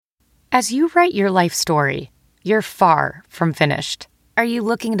As you write your life story, you're far from finished. Are you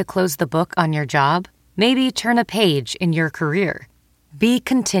looking to close the book on your job? Maybe turn a page in your career? Be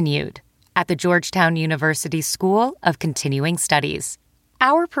continued at the Georgetown University School of Continuing Studies.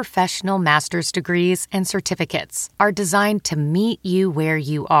 Our professional master's degrees and certificates are designed to meet you where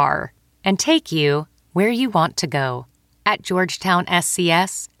you are and take you where you want to go. At Georgetown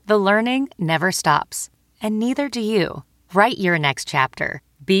SCS, the learning never stops, and neither do you. Write your next chapter.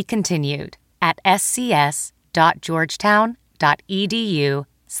 Be continued at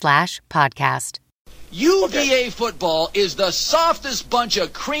scs.georgetown.edu/podcast. UVA football is the softest bunch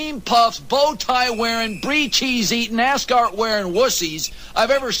of cream puffs, bow tie wearing, brie cheese eating, ascot wearing wussies I've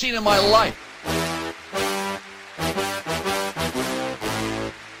ever seen in my life.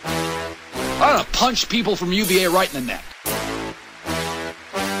 I'm gonna punch people from UVA right in the neck.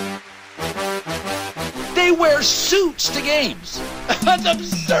 They wear suits to games. That's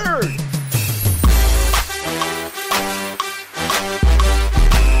absurd.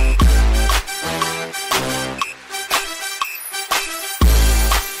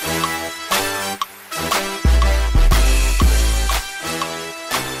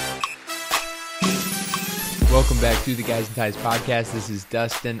 Welcome back to the Guys and Ties podcast. This is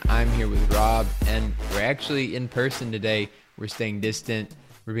Dustin. I'm here with Rob, and we're actually in person today. We're staying distant.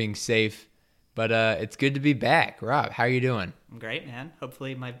 We're being safe, but it's good to be back. Rob, how are you doing? I'm great, man.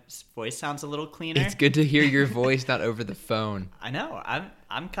 Hopefully my voice sounds a little cleaner. It's good to hear your voice, not over the phone. I know.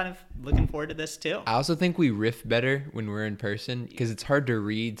 I'm kind of looking forward to this too. I also think we riff better when we're in person because it's hard to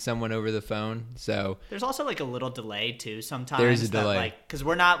read someone over the phone. So there's also like a little delay too sometimes. There's a delay. Because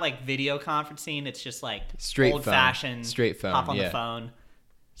we're not like video conferencing. It's just like straight old-fashioned. Straight phone. Hop on the phone.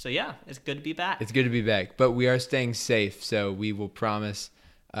 So yeah, it's good to be back. It's good to be back. But we are staying safe, so we will promise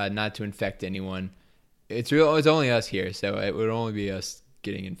not to infect anyone. It's only us here, so it would only be us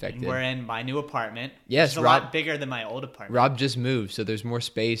getting infected. And we're in my new apartment. Yes, which is a lot bigger than my old apartment. Rob just moved, so there's more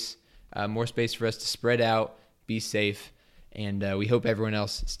space for us to spread out, be safe, and we hope everyone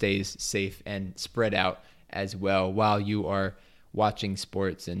else stays safe and spread out as well while you are watching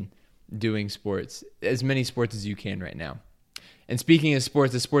sports and doing sports, as many sports as you can right now. And speaking of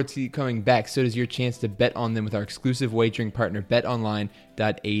sports, the sports keep coming back, so does your chance to bet on them with our exclusive wagering partner,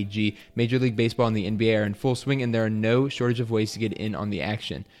 betonline.ag. Major League Baseball and the NBA are in full swing, and there are no shortage of ways to get in on the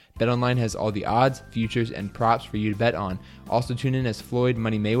action. BetOnline has all the odds, futures, and props for you to bet on. Also tune in as Floyd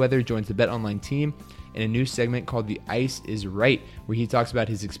Money Mayweather joins the BetOnline team in a new segment called The Ice is Right, where he talks about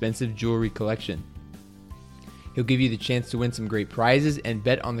his expensive jewelry collection. He'll give you the chance to win some great prizes and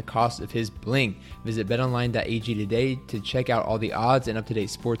bet on the cost of his bling. Visit betonline.ag today to check out all the odds and up-to-date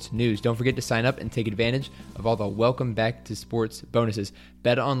sports news. Don't forget to sign up and take advantage of all the welcome back to sports bonuses.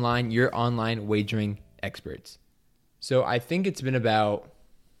 BetOnline, your online wagering experts. So I think it's been about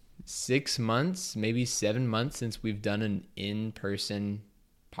 6 months, maybe 7 months since we've done an in-person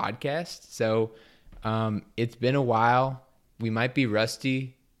podcast. So it's been a while. We might be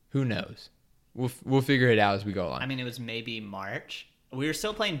rusty. Who knows? We'll figure it out as we go along. I mean, it was maybe March. We were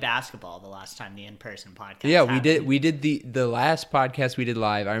still playing basketball the last time the in-person podcast Yeah, happened. we did the last podcast we did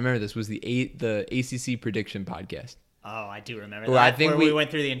live. I remember this was the ACC prediction podcast. Oh, I do remember Well, that. I think where we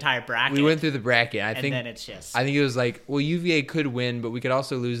went through the entire bracket. We went through the bracket. And then it's just... I think it was like, well, UVA could win, but we could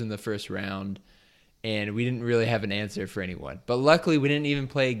also lose in the first round. And we didn't really have an answer for anyone. But luckily, we didn't even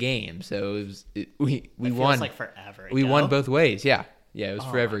play a game. So we won. Feels like forever ago. We won both ways. Yeah, it was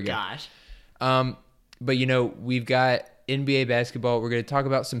forever ago. Gosh. But we've got NBA basketball. We're going to talk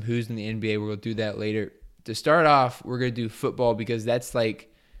about some who's in the NBA. We're going to do that later. To start off, we're going to do football because that's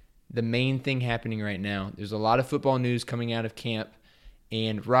like the main thing happening right now. There's a lot of football news coming out of camp,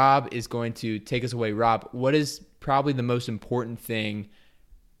 and Rob is going to take us away. Rob, what is probably the most important thing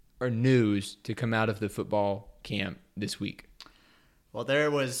or news to come out of the football camp this week? Well, there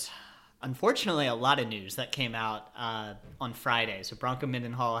was unfortunately a lot of news that came out on Friday. So Bronco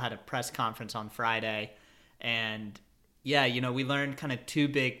Mendenhall had a press conference on Friday, and yeah, we learned kind of two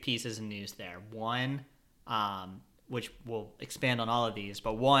big pieces of news there. One, which we'll expand on all of these,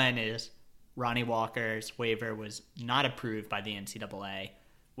 but one is Ronnie Walker's waiver was not approved by the NCAA,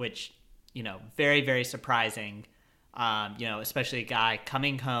 which, very, very surprising, especially a guy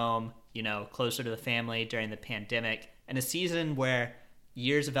coming home, closer to the family during the pandemic, and a season where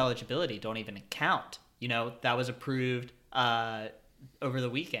years of eligibility don't even count. That was approved over the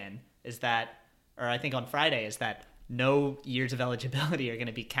weekend, I think on Friday, is that no years of eligibility are going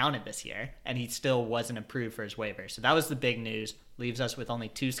to be counted this year, and he still wasn't approved for his waiver. So that was the big news. Leaves us with only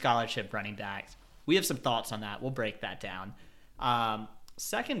 2 scholarship running backs. We have some thoughts on that. We'll break that down.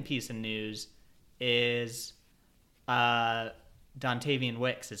 Second piece of news is Dontavian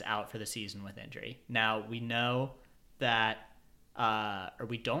Wicks is out for the season with injury. Now, we know that, or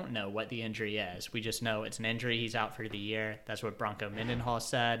we don't know what the injury is. We just know it's an injury. He's out for the year. That's what Bronco Mendenhall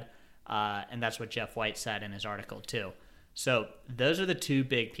said, and that's what Jeff White said in his article too. So those are the two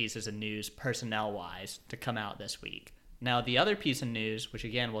big pieces of news personnel-wise to come out this week. Now, the other piece of news, which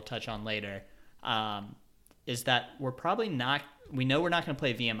again we'll touch on later, is that we know we're not going to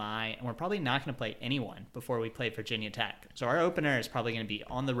play VMI, and we're probably not going to play anyone before we play Virginia Tech. So our opener is probably going to be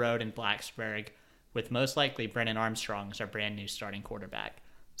on the road in Blacksburg, with most likely Brennan Armstrong as our brand new starting quarterback.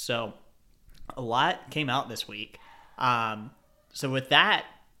 So a lot came out this week. So with that,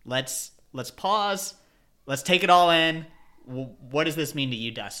 let's pause. Let's take it all in. What does this mean to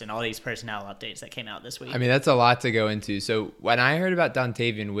you, Dustin, all these personnel updates that came out this week? I mean, that's a lot to go into. So when I heard about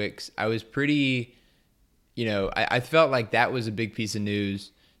Dontavian Wicks, I was pretty, I felt like that was a big piece of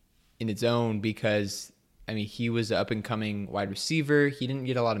news in its own because, I mean, he was an up-and-coming wide receiver. He didn't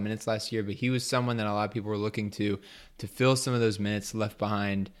get a lot of minutes last year, but he was someone that a lot of people were looking to fill some of those minutes left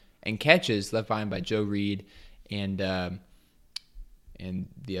behind and catches left behind by Joe Reed and the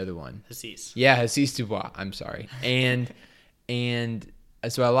other one. Hasise. Yeah, Hasise Dubois. I'm sorry. And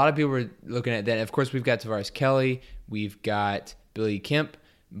so a lot of people were looking at that. Of course, we've got Tavares Kelly. We've got Billy Kemp.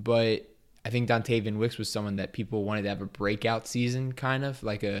 But I think Dontavian Wicks was someone that people wanted to have a breakout season, kind of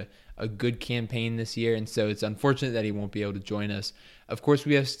like a good campaign this year. And so it's unfortunate that he won't be able to join us. Of course,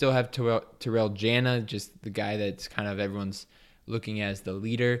 we still have Terrell Jana, just the guy that's kind of everyone's looking at as the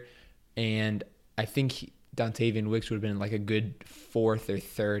leader. And I think Dontavian Wicks would have been like a good fourth or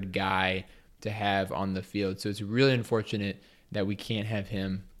third guy to have on the field. So it's really unfortunate that we can't have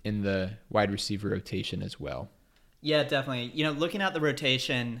him in the wide receiver rotation as well. Yeah, definitely. Looking at the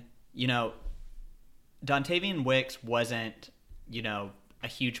rotation, Dontavian Wicks wasn't, a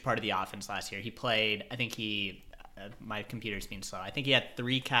huge part of the offense last year. He played, I think my computer's being slow. I think he had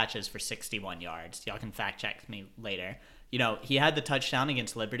 3 catches for 61 yards. Y'all can fact check me later. He had the touchdown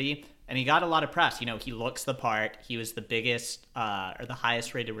against Liberty, and he got a lot of press. He looks the part. He was the biggest or the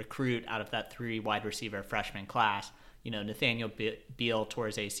highest rated recruit out of that 3 wide receiver freshman class. Nathaniel Beal tore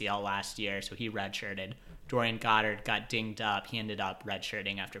his ACL last year, so he redshirted. Dorian Goddard got dinged up. He ended up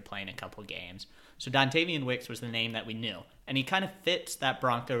redshirting after playing a couple games. So Dontavian Wicks was the name that we knew, and he kind of fits that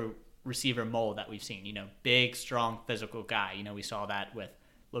Bronco receiver mold that we've seen. Big, strong, physical guy. We saw that with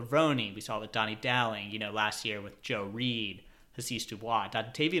Lavroni. We saw it with Donnie Dowling, last year with Joe Reed, Hasise Dubois.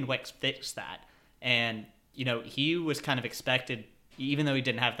 Dontavian Wicks fits that. And, he was kind of expected, even though he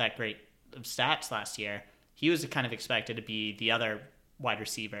didn't have that great of stats last year, he was kind of expected to be the other wide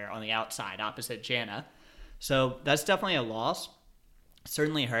receiver on the outside opposite Jana. So that's definitely a loss.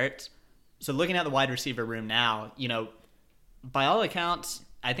 Certainly hurts. So looking at the wide receiver room now, by all accounts,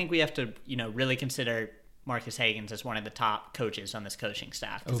 I think we have to, really consider Marcus Hagans as one of the top coaches on this coaching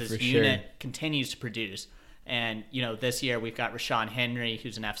staff because his unit continues to produce. And, this year we've got Rashawn Henry,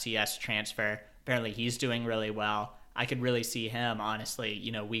 who's an FCS transfer. Apparently he's doing really well. I could really see him, honestly,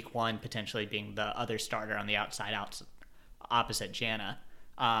 week 1 potentially being the other starter on the outside opposite Jana.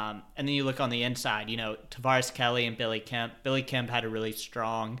 And then you look on the inside, Tavares Kelly and Billy Kemp. Billy Kemp had a really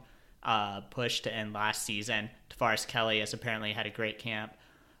strong push to end last season. Tavares Kelly has apparently had a great camp.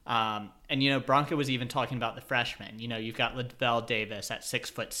 And Bronco was even talking about the freshmen. You've got Lavelle Davis at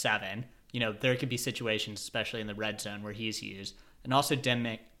 6'7". There could be situations, especially in the red zone, where he's used. And also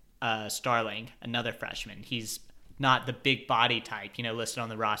Demick Starling, another freshman. He's not the big body type, listed on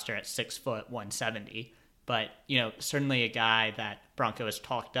the roster at 6 foot 170. But, certainly a guy that Bronco has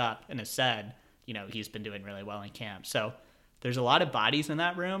talked up and has said, he's been doing really well in camp. So there's a lot of bodies in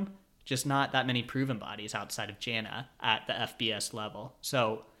that room, just not that many proven bodies outside of Jana at the FBS level.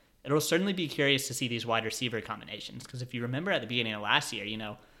 So it'll certainly be curious to see these wide receiver combinations. Because if you remember at the beginning of last year,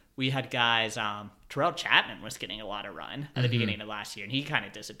 we had guys, Terrell Chapman was getting a lot of run at the beginning of last year, and he kind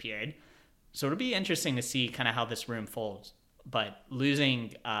of disappeared. So it'll be interesting to see kind of how this room folds. But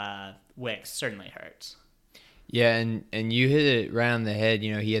losing Wicks certainly hurts. Yeah, and you hit it right on the head.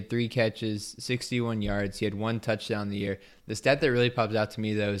 He had 3 catches, 61 yards. He had 1 touchdown the year. The stat that really pops out to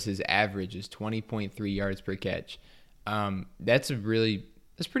me, though, is his average is 20.3 yards per catch. That's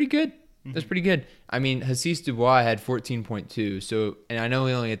pretty good. That's pretty good. I mean, Hasise Dubois had 14.2. So, and I know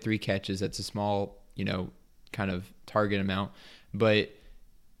he only had 3 catches. That's a small, kind of target amount. But,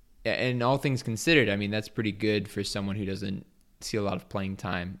 and all things considered, I mean, that's pretty good for someone who doesn't see a lot of playing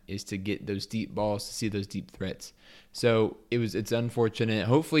time, is to get those deep balls, to see those deep threats. So it's unfortunate.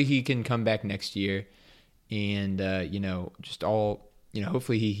 Hopefully he can come back next year and,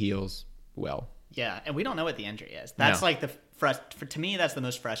 hopefully he heals well. Yeah, and we don't know what the injury is. That's like the to me, that's the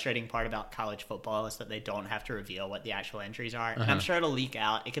most frustrating part about college football is that they don't have to reveal what the actual injuries are. And I'm sure it'll leak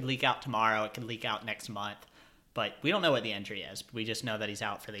out. It could leak out tomorrow. It could leak out next month. But we don't know what the injury is. We just know that he's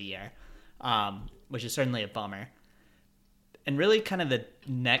out for the year, which is certainly a bummer. And really kind of the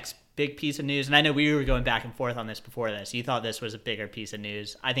next big piece of news, and I know we were going back and forth on this before this. You thought this was a bigger piece of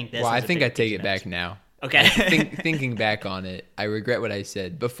news. I think this. Well, I think I take it back now. Okay. Thinking back on it, I regret what I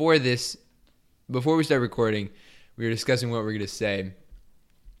said before we started recording. We were discussing what we were going to say,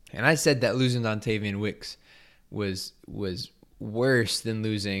 and I said that losing Dontavian Wicks was worse than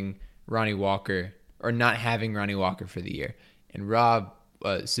losing Ronnie Walker or not having Ronnie Walker for the year. And Rob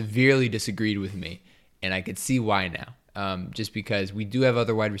severely disagreed with me, and I could see why now. Just because we do have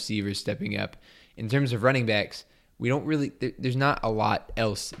other wide receivers stepping up. In terms of running backs, we don't really there's not a lot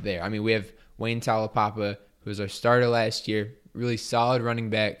else there. I mean, we have Wayne Talapapa, who was our starter last year, really solid running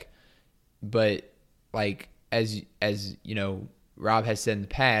back, but like as you know, Rob has said in the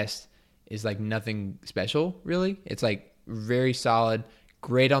past, is like nothing special really. It's like very solid,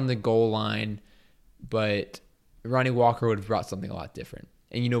 great on the goal line, but Ronnie Walker would have brought something a lot different.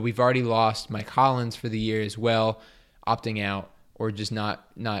 And you know, we've already lost Mike Hollins for the year as well, opting out or just not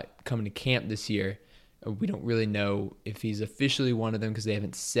coming to camp this year. We don't really know if he's officially one of them because they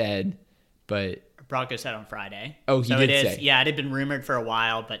haven't said, but Bronco said on Friday. Oh, he did say. Yeah, it had been rumored for a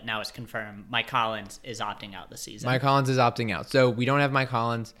while, but now it's confirmed. Mike Hollins is opting out this season. Mike Hollins is opting out. So we don't have Mike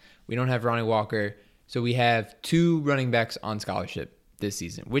Hollins. We don't have Ronnie Walker. So we have 2 running backs on scholarship this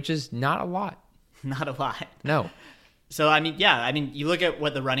season, which is not a lot. Not a lot. No. So, you look at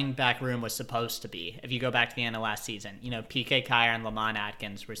what the running back room was supposed to be. If you go back to the end of last season, PK Kier and Lamont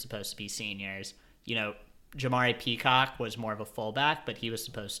Atkins were supposed to be seniors. Jamari Peacock was more of a fullback, but he was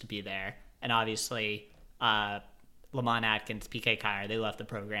supposed to be there. And obviously, Lamont Atkins, PK Kier, they left the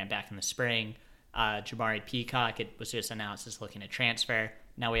program back in the spring. Jamari Peacock, it was just announced as looking to transfer.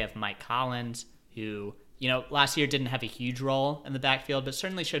 Now we have Mike Collins, who, last year didn't have a huge role in the backfield, but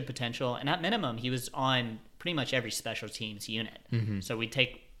certainly showed potential. And at minimum, he was on pretty much every special teams unit. Mm-hmm. So we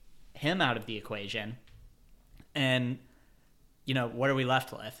take him out of the equation. And, what are we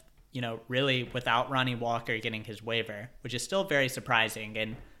left with? Really without Ronnie Walker getting his waiver, which is still very surprising.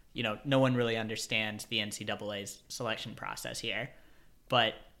 And, no one really understands the NCAA's selection process here.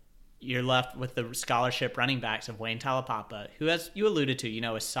 But you're left with the scholarship running backs of Wayne Talapapa, who, as you alluded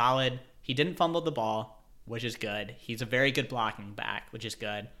to, is solid. He didn't fumble the ball, which is good. He's a very good blocking back, which is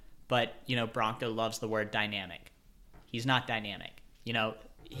good. But, Bronco loves the word dynamic. He's not dynamic.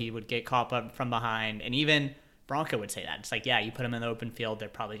 He would get caught up from behind. And even Bronco would say that. It's like, yeah, you put him in the open field, they're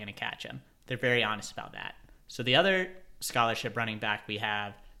probably going to catch him. They're very honest about that. So the other scholarship running back we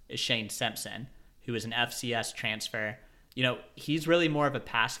have is Shane Simpson, who is an FCS transfer. He's really more of a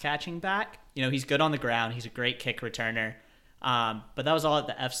pass-catching back. He's good on the ground. He's a great kick returner. But that was all at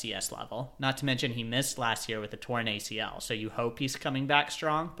the FCS level. Not to mention he missed last year with a torn ACL. So you hope he's coming back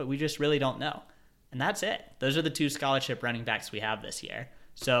strong, but we just really don't know. And that's it. Those are the 2 scholarship running backs we have this year.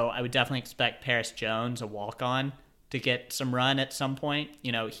 So I would definitely expect Paris Jones, a walk-on, to get some run at some point.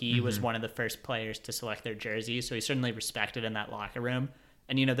 He was one of the first players to select their jersey, so he's certainly respected in that locker room.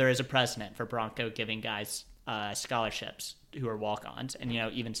 And, there is a precedent for Bronco giving guys scholarships who are walk-ons and,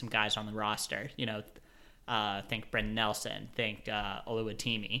 even some guys on the roster. Think Brendan Nelson, think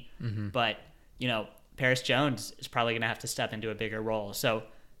Oluwatimi. Mm-hmm. But, Paris Jones is probably going to have to step into a bigger role. So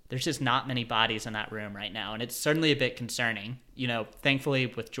there's just not many bodies in that room right now. And it's certainly a bit concerning. Thankfully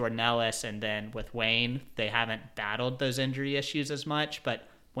with Jordan Ellis and then with Wayne, they haven't battled those injury issues as much. But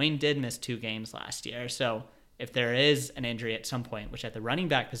Wayne did miss 2 games last year. So if there is an injury at some point, which at the running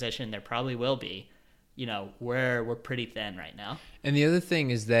back position there probably will be, we're pretty thin right now. And the other thing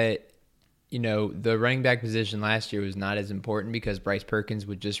is that, the running back position last year was not as important because Bryce Perkins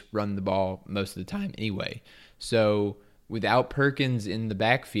would just run the ball most of the time anyway. So without Perkins in the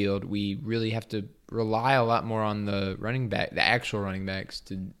backfield, we really have to rely a lot more on the actual running backs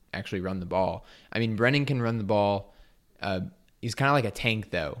to actually run the ball. I mean, Brennan can run the ball. He's kind of like a tank,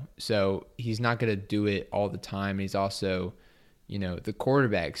 though, so he's not going to do it all the time. He's also, the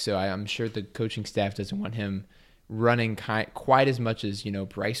quarterback, so I'm sure the coaching staff doesn't want him running quite as much as,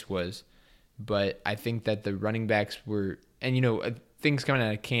 Bryce was. But I think that the running backs were, and, things coming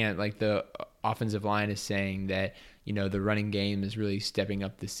out of camp, like the offensive line is saying that, the running game is really stepping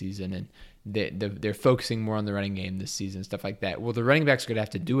up this season, and they're focusing more on the running game this season, stuff like that. Well, the running backs are going to have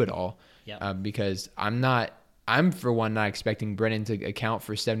to do it all. Yep. Because I'm for one not expecting Brennan to account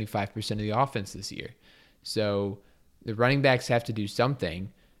for 75% of the offense this year. So the running backs have to do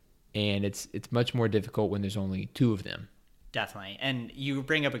something, and it's much more difficult when there's only 2 of them. Definitely. And you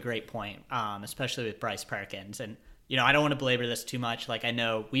bring up a great point, especially with Bryce Perkins. And, I don't want to belabor this too much. Like, I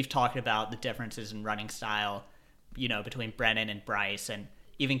know we've talked about the differences in running style, between Brennan and Bryce and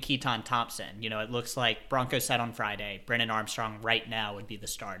even Keaton Thompson. It looks like Broncos said on Friday, Brennan Armstrong right now would be the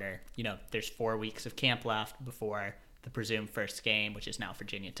starter. There's 4 weeks of camp left before the presumed first game, which is now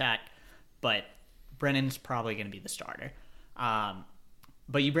Virginia Tech. But Brennan's probably going to be the starter.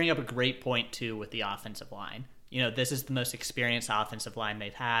 But you bring up a great point, too, with the offensive line. This is the most experienced offensive line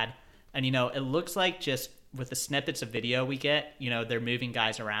they've had. And, it looks like just with the snippets of video we get, they're moving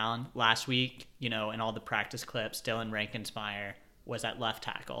guys around. Last week, in all the practice clips, Dylan Rankensmeyer was at left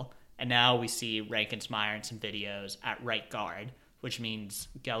tackle. And now we see Rankensmeyer in some videos at right guard, which means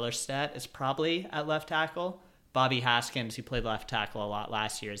Gellerstedt is probably at left tackle. Bobby Haskins, who played left tackle a lot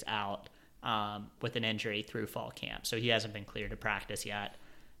last year, is out with an injury through fall camp. So he hasn't been cleared to practice yet.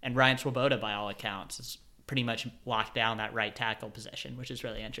 And Ryan Swoboda, by all accounts, is pretty much locked down that right tackle position, which is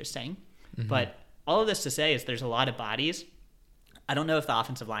really interesting. Mm-hmm. But all of this to say is there's a lot of bodies. I don't know if the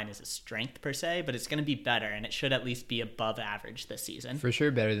offensive line is a strength per se, but it's going to be better, and it should at least be above average this season. For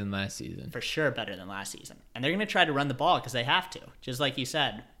sure better than last season. And they're going to try to run the ball because they have to. Just like you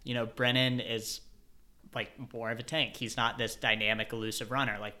said, Brennan is like more of a tank. He's not this dynamic, elusive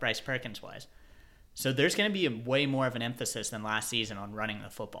runner like Bryce Perkins was. So there's going to be way more of an emphasis than last season on running the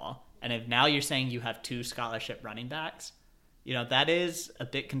football. And if now you're saying you have 2 scholarship running backs, that is a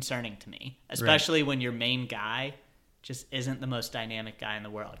bit concerning to me, especially when your main guy just isn't the most dynamic guy in the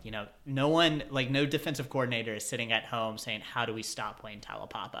world. No one, no defensive coordinator is sitting at home saying, how do we stop Wayne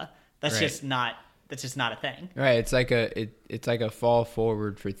Talapapa? That's just not a thing. Right. It's like a fall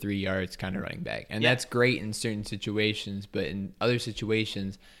forward for 3 yards kind of running back. And that's great in certain situations, but in other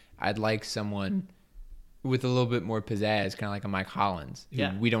situations, I'd like someone with a little bit more pizzazz, kind of like a Mike Hollins, who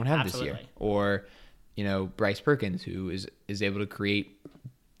we don't have this year. Or, Bryce Perkins, who is able to create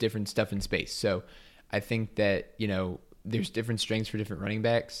different stuff in space. So I think that, there's different strengths for different running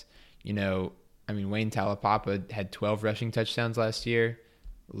backs. Wayne Talapapa had 12 rushing touchdowns last year,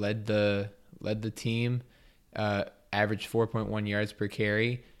 led the team, averaged 4.1 yards per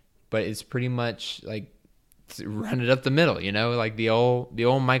carry, but it's pretty much like run it up the middle, like the old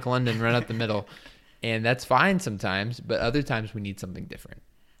Mike London run up the middle. And that's fine sometimes, but other times we need something different.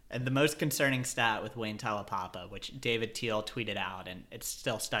 And the most concerning stat with Wayne Talapapa, which David Teal tweeted out, and it's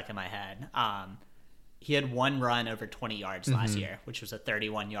still stuck in my head, he had 1 run over 20 yards last year, which was a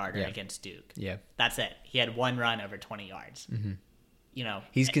 31-yarder against Duke. Yeah. That's it. He had 1 run over 20 yards. Mm-hmm.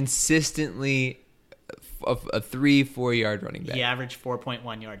 He's consistently a 3-4 yard running back. He averaged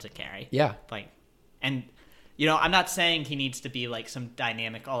 4.1 yards a carry. Yeah. I'm not saying he needs to be like some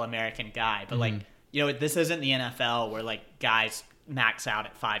dynamic All-American guy, but this isn't the NFL where guys max out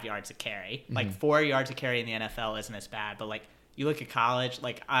at 5 yards a carry. 4 yards a carry in the NFL isn't as bad, but you look at college,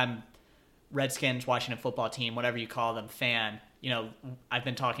 I'm Redskins, Washington football team, whatever you call them, fan. I've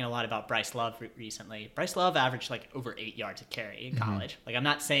been talking a lot about Bryce Love recently. Bryce Love averaged over 8 yards a carry in college. I'm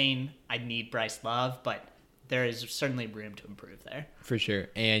not saying I need Bryce Love, but there is certainly room to improve there. For sure.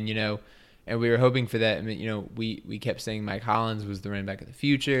 And, and we were hoping for that. We kept saying Mike Hollins was the running back of the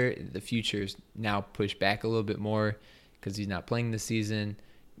future. The future's now pushed back a little bit more because he's not playing this season.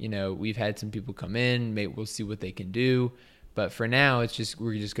 We've had some people come in. Maybe we'll see what they can do. But for now, we're just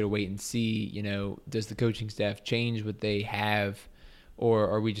going to wait and see, does the coaching staff change what they have, or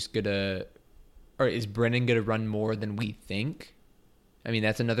are we just or is Brennan going to run more than we think?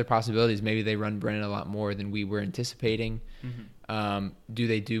 That's another possibility, is maybe they run Brennan a lot more than we were anticipating. Mm-hmm. Do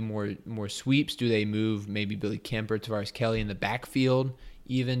they do more sweeps? Do they move maybe Billy Kemp or Tavares Kelly in the backfield,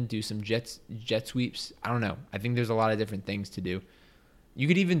 even do some jet sweeps? I don't know. I think there's a lot of different things to do. You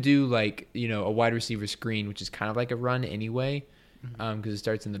could even do a wide receiver screen, which is kind of like a run anyway, because it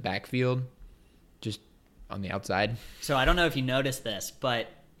starts in the backfield, just on the outside. So I don't know if you noticed this, but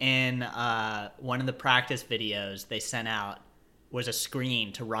in one of the practice videos they sent out was a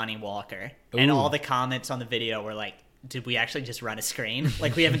screen to Ronnie Walker. Ooh. And all the comments on the video were like, did we actually just run a screen?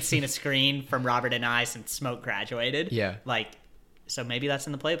 We haven't seen a screen from Robert and I since Smoke graduated. Yeah. So maybe that's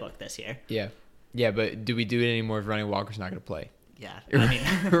in the playbook this year. Yeah. Yeah, but do we do it anymore if Ronnie Walker's not going to play? Yeah.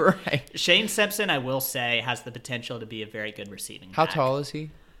 Right. Shane Simpson, I will say, has the potential to be a very good receiving back. How tall is he?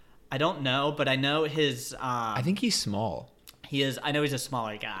 I don't know, but I know his... I think he's small. He is. I know he's a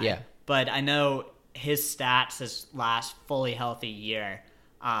smaller guy. Yeah. But I know his stats his last fully healthy year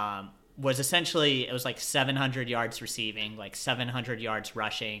was essentially, it was 700 yards receiving, 700 yards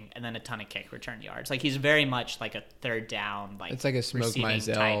rushing, and then a ton of kick return yards. He's very much a third down, it's like a Smoke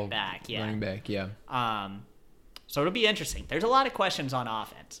Mizell back. Yeah. Running back, yeah. So it'll be interesting. There's a lot of questions on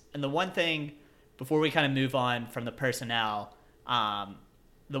offense. And the one thing, before we kind of move on from the personnel,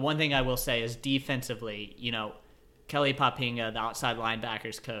 the one thing I will say is defensively, Kelly Poppinga, the outside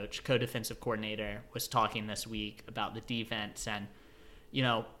linebackers coach, co-defensive coordinator, was talking this week about the defense. And,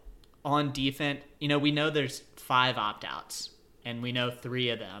 on defense, we know there's 5 opt-outs, and we know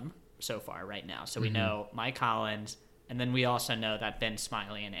 3 of them so far right now. So we know Mike Collins, and then we also know that Ben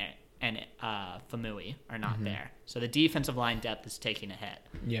Smiley and Famui are not there. So the defensive line depth is taking a hit.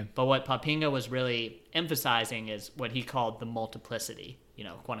 Yeah. But what Poppinga was really emphasizing is what he called the multiplicity,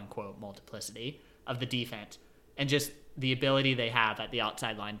 quote-unquote multiplicity of the defense. And just the ability they have at the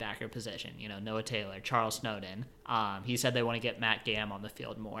outside linebacker position. Noah Taylor, Charles Snowden. He said they want to get Matt Gamm on the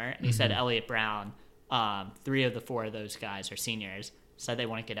field more. And he said Elliott Brown, 3 of the 4 of those guys are seniors, said they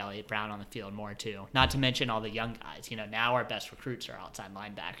want to get Elliott Brown on the field more too. Not to mention all the young guys. Now our best recruits are outside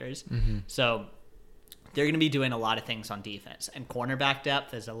linebackers. So they're going to be doing a lot of things on defense. And cornerback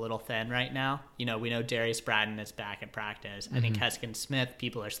depth is a little thin right now. We know Darius Braden is back at practice. I think Heskin Smith,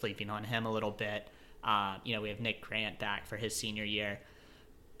 people are sleeping on him a little bit. We have Nick Grant back for his senior year.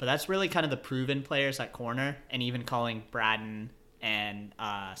 But that's really kind of the proven players at corner, and even calling Braden and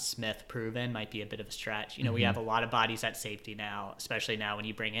Smith proven might be a bit of a stretch. We have a lot of bodies at safety now, especially now when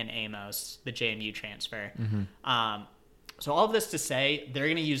you bring in Amos, the JMU transfer. So all of this to say, they're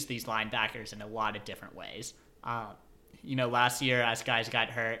going to use these linebackers in a lot of different ways. Last year, as guys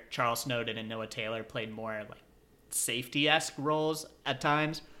got hurt, Charles Snowden and Noah Taylor played more like safety-esque roles at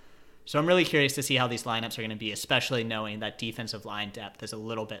times. So I'm really curious to see how these lineups are going to be, especially knowing that defensive line depth is a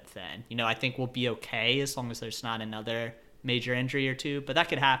little bit thin. I think we'll be okay as long as there's not another major injury or 2, but that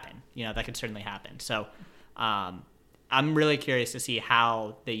could happen. That could certainly happen. So I'm really curious to see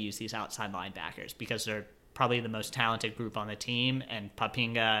how they use these outside linebackers, because they're probably the most talented group on the team, and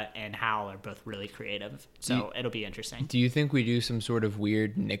Poppinga and Howell are both really creative. So it'll be interesting. Do you think we do some sort of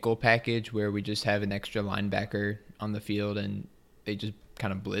weird nickel package where we just have an extra linebacker on the field and they just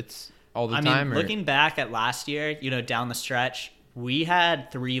kind of blitz all the time? Looking back at last year, down the stretch, we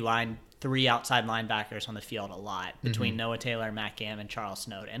had 3 outside linebackers on the field a lot between Noah Taylor, Matt Gamm, and Charles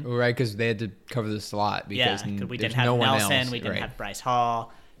Snowden. Right, because they had to cover the slot because we didn't have Nelson, we didn't have Bryce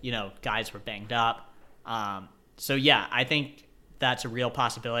Hall. Guys were banged up. I think that's a real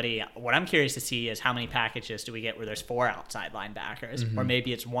possibility. What I'm curious to see is how many packages do we get where there's 4 outside linebackers, or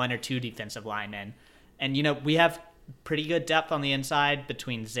maybe it's 1 or 2 defensive linemen. And we have pretty good depth on the inside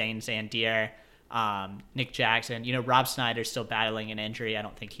between Zane Zandier, Nick Jackson. Rob Snyder's still battling an injury. I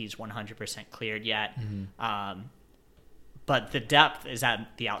don't think he's 100% cleared yet. But the depth is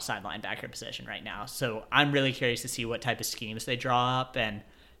at the outside linebacker position right now. So I'm really curious to see what type of schemes they draw up, and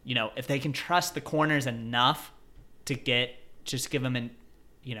if they can trust the corners enough to give them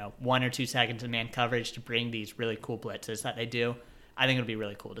 1 or 2 seconds of man coverage to bring these really cool blitzes that they do. I think it'll be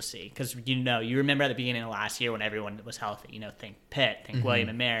really cool to see, because you remember at the beginning of last year when everyone was healthy, think Pitt, think William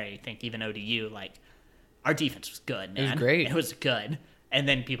and Mary, think even ODU, like our defense was good, man. It was great. It was good. And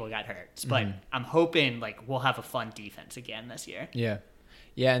then people got hurt. But I'm hoping we'll have a fun defense again this year. Yeah.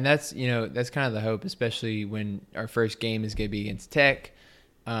 Yeah, and that's kind of the hope, especially when our first game is going to be against Tech.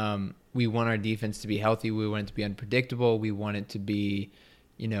 We want our defense to be healthy. We want it to be unpredictable. We want it to be,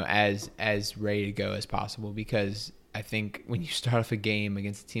 as ready to go as possible, because I think when you start off a game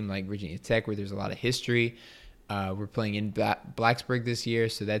against a team like Virginia Tech, where there's a lot of history, we're playing in Blacksburg this year,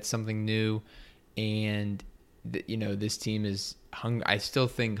 so that's something new. And, this team is I still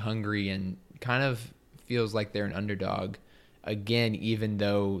think hungry and kind of feels like they're an underdog again, even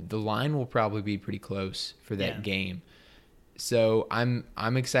though the line will probably be pretty close for that game. So I'm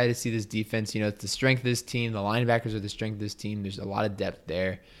excited to see this defense. It's the strength of this team. The linebackers are the strength of this team. There's a lot of depth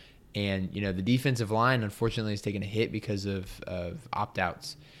there. And, the defensive line, unfortunately, has taken a hit because of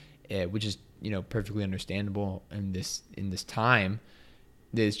opt-outs, which is, perfectly understandable in this time.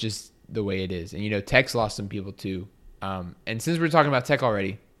 It's just the way it is. And, Tech's lost some people too. And since we're talking about Tech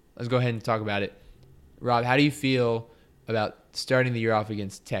already, let's go ahead and talk about it. Rob, how do you feel about starting the year off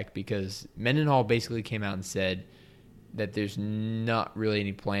against Tech? Because Mendenhall basically came out and said that there's not really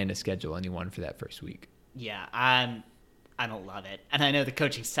any plan to schedule anyone for that first week. Yeah, I don't love it. And I know the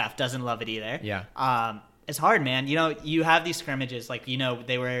coaching staff doesn't love it either. Yeah. It's hard, man. You have these scrimmages.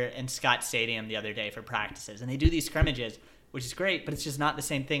 They were in Scott Stadium the other day for practices, and they do these scrimmages, which is great, but it's just not the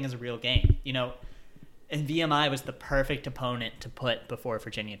same thing as a real game. And VMI was the perfect opponent to put before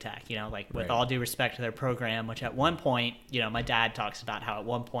Virginia Tech, with all due respect to their program, which at one point, my dad talks about how at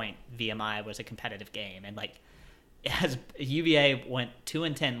one point VMI was a competitive game. And as UVA went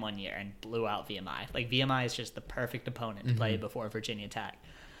 2-10 one year and blew out VMI. VMI is just the perfect opponent to play before Virginia Tech.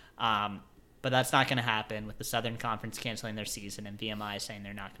 But that's not going to happen with the Southern Conference canceling their season and VMI saying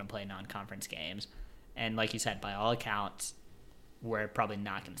they're not going to play non-conference games. And like you said, by all accounts, we're probably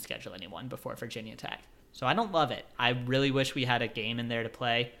not going to schedule anyone before Virginia Tech. So I don't love it. I really wish we had a game in there to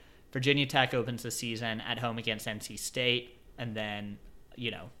play. Virginia Tech opens the season at home against NC State, and then,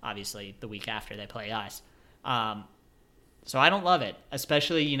 obviously the week after they play us. So I don't love it,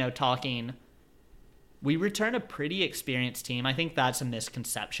 especially, talking. We return a pretty experienced team. I think that's a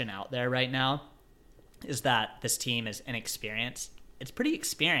misconception out there right now, is that this team is inexperienced. It's pretty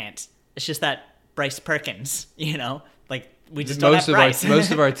experienced. It's just that Bryce Perkins, we just don't have Bryce.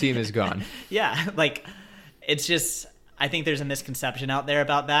 Most of our team is gone. Yeah, it's just, I think there's a misconception out there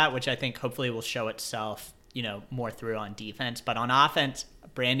about that, which I think hopefully will show itself, more through on defense. But on offense, a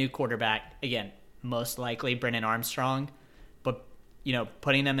brand new quarterback, again, most likely Brennan Armstrong, but,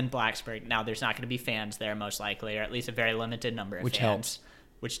 putting them in Blacksburg. Now, there's not going to be fans there, most likely, or at least a very limited number of which fans. Helps.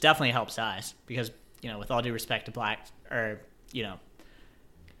 Which definitely helps us because, with all due respect to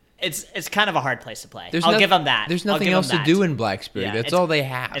it's kind of a hard place to play. I'll give them that. There's nothing else to do in Blacksburg. Yeah, that's all they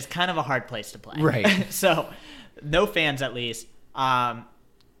have. It's kind of a hard place to play. Right. So, no fans at least. And,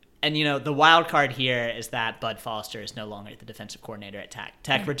 the wild card here is that Bud Foster is no longer the defensive coordinator at Tech.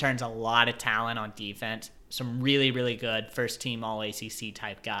 Tech returns a lot of talent on defense. Some really, really good first-team All-ACC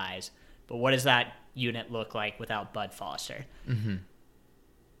type guys. But what does that unit look like without Bud Foster? Mm-hmm.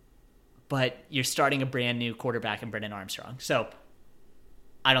 But you're starting a brand new quarterback in Brennan Armstrong. So,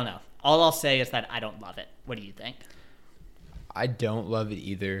 I don't know. All I'll say is that I don't love it. What do you think? I don't love it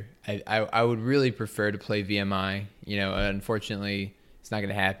either. I would really prefer to play VMI. Unfortunately, it's not going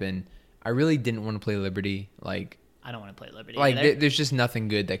to happen. I really didn't want to play Liberty. I don't want to play Liberty either. There's just nothing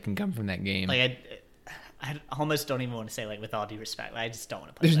good that can come from that game. I almost don't even want to say, with all due respect. I just don't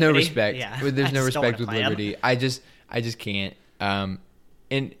want to play There's Liberty. No respect. Yeah. There's no respect with Liberty. I just can't. And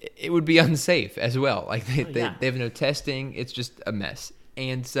it would be unsafe as well. They have no testing. It's just a mess.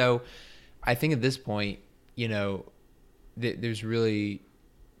 And so I think at this point, we don't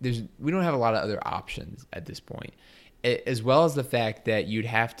have a lot of other options at this point, as well as the fact that you'd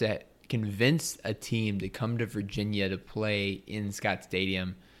have to convince a team to come to Virginia to play in Scott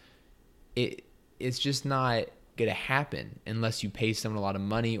Stadium. It's just not going to happen unless you pay someone a lot of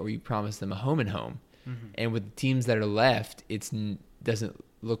money or you promise them a home and home. Mm-hmm. And with the teams that are left, it doesn't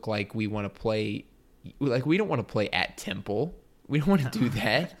look like we want to play. We don't want to play at Temple. We don't want to do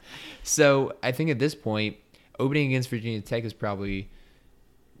that. So I think at this point, opening against Virginia Tech is probably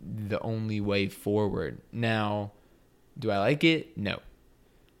the only way forward. Now, do I like it? No.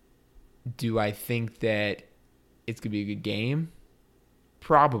 Do I think that it's going to be a good game?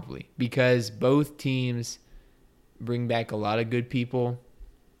 Probably, because both teams bring back a lot of good people.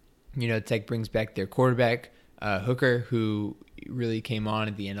 Tech brings back their quarterback, Hooker, who really came on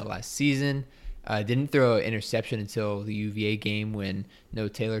at the end of last season. Didn't throw an interception until the UVA game when Noah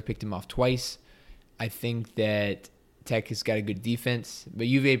Taylor picked him off twice. I think that Tech has got a good defense, but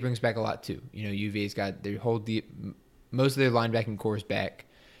UVA brings back a lot too. UVA's got their whole most of their linebacking core is back.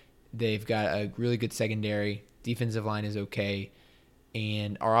 They've got a really good secondary. Defensive line is okay,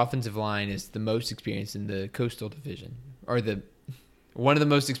 and our offensive line is the most experienced in the Coastal Division, or one of the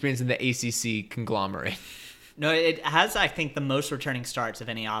most experienced in the ACC conglomerate. No, it has, I think, the most returning starts of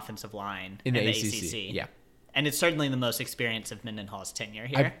any offensive line in the ACC. Yeah. And it's certainly the most experience of Mendenhall's tenure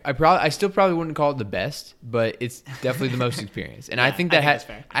here. I still probably wouldn't call it the best, but it's definitely the most experienced. And yeah, I think that's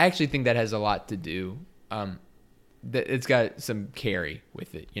fair. I actually think that has a lot to do. That it's got some carry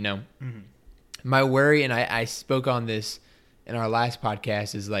with it, Mm-hmm. My worry, and I spoke on this in our last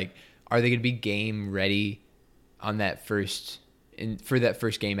podcast, is are they going to be game ready on that for that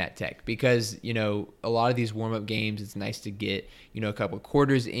first game at Tech? Because, a lot of these warm-up games, it's nice to get, a couple of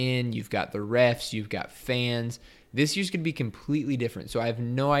quarters in. You've got the refs. You've got fans. This year's going to be completely different. So I have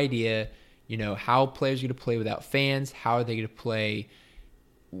no idea, how players are going to play without fans. How are they going to play,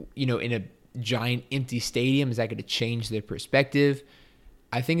 in a giant empty stadium? Is that going to change their perspective?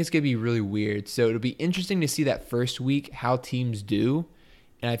 I think it's going to be really weird. So it'll be interesting to see that first week how teams do.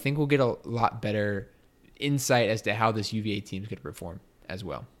 And I think we'll get a lot better insight as to how this UVA team is going to perform as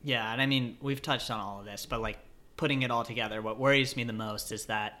well. Yeah, and we've touched on all of this, but putting it all together, what worries me the most is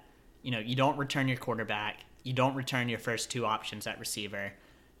that, you don't return your quarterback, you don't return your first two options at receiver,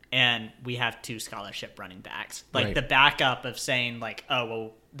 and we have two scholarship running backs. Right. The backup of saying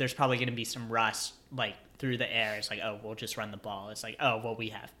there's probably going to be some rust through the air. It's we'll just run the ball. It's we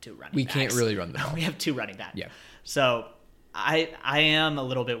have two running backs. We can't really run the ball. We have two running backs. Yeah. So I am a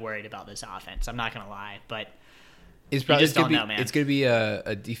little bit worried about this offense. I'm not going to lie, but it's probably just don't know, man. It's going to be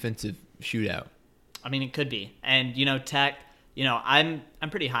a defensive shootout. It could be. And, Tech, I'm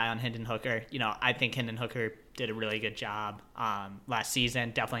pretty high on Hendon Hooker. I think Hendon Hooker did a really good job last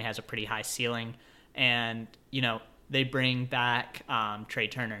season. Definitely has a pretty high ceiling. And, they bring back Trey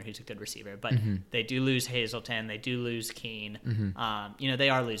Turner, who's a good receiver, but they do lose Hazelton. They do lose Keene. They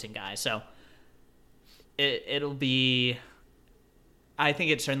are losing guys. So it'll be, I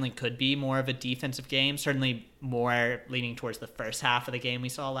think it certainly could be more of a defensive game, certainly more leaning towards the first half of the game we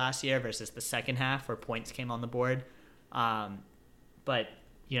saw last year versus the second half where points came on the board. But,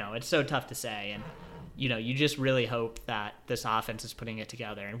 it's so tough to say. And, you just really hope that this offense is putting it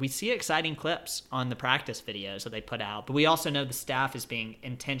together. And we see exciting clips on the practice videos that they put out. But we also know the staff is being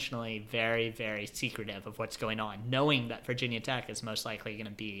intentionally very, very secretive of what's going on, knowing that Virginia Tech is most likely going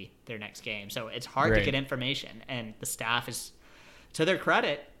to be their next game. So it's hard to get information. And the staff is, to their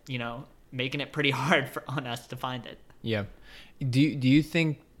credit, making it pretty hard on us to find it. Yeah. Do you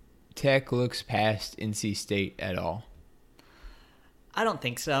think Tech looks past NC State at all? I don't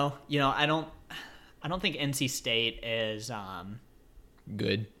think so. I don't think NC State is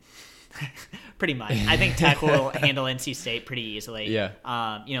good. Pretty much. I think Tech will handle NC State pretty easily. Yeah.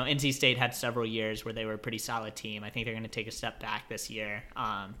 NC State had several years where they were a pretty solid team. I think they're going to take a step back this year.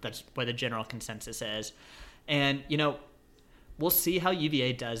 That's where the general consensus is. And, we'll see how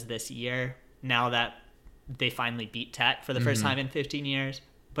UVA does this year now that they finally beat Tech for the first time in 15 years.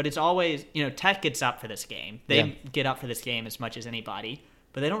 But it's always, Tech gets up for this game. They get up for this game as much as anybody.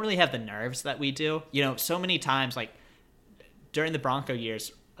 But they don't really have the nerves that we do. So many times, like during the Bronco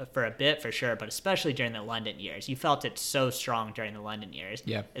years, for a bit for sure, but especially during the London years, you felt it so strong during the London years.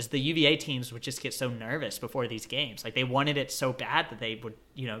 Yeah. As the UVA teams would just get so nervous before these games. Like they wanted it so bad that they would,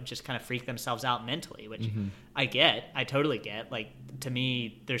 just kind of freak themselves out mentally, which I totally get. Like to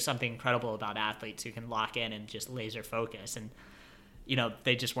me, there's something incredible about athletes who can lock in and just laser focus, and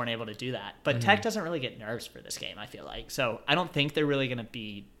they just weren't able to do that. But Tech doesn't really get nerves for this game, I feel like. So I don't think they're really going to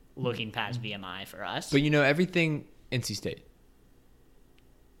be looking past VMI for us. But everything NC State.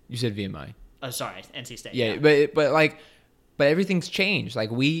 You said VMI. Oh, sorry, NC State. Yeah, but everything's changed. Like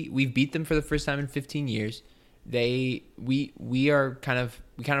we've beat them for the first time in 15 years. We kind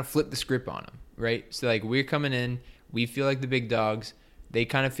of flipped the script on them, right? So like we're coming in, we feel like the big dogs. They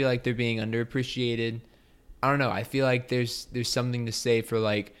kind of feel like they're being underappreciated. I don't know. I feel like there's something to say for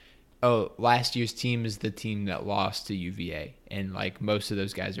like, oh, last year's team is the team that lost to UVA, and like most of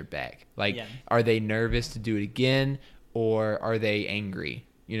those guys are back. Like, Are they nervous to do it again, or are they angry?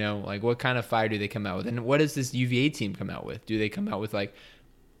 Like what kind of fire do they come out with? And what does this UVA team come out with? Do they come out with like,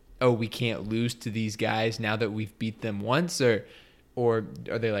 oh, we can't lose to these guys now that we've beat them once? Or are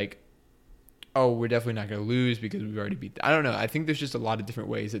they like, oh, we're definitely not going to lose because we've already beat them? I don't know. I think there's just a lot of different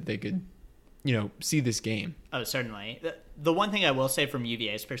ways that they could, see this game. Oh, certainly. The one thing I will say from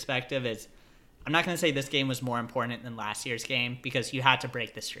UVA's perspective is I'm not going to say this game was more important than last year's game because you had to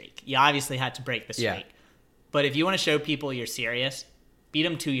break the streak. You obviously had to break the streak. Yeah. But if you want to show people you're serious, beat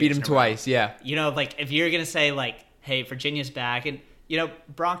them 2 years. Beat them twice, yeah. Like if you're going to say like, hey, Virginia's back. And,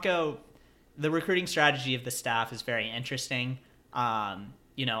 Bronco, the recruiting strategy of the staff is very interesting, how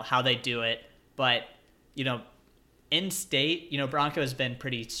they do it. But, in-state, Bronco has been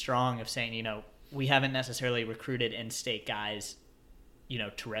pretty strong of saying, we haven't necessarily recruited in-state guys,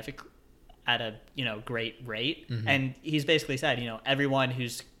 terrific at a, great rate. And he's basically said, everyone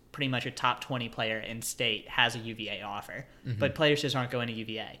who's pretty much a top 20 player in state has a UVA offer, but players just aren't going to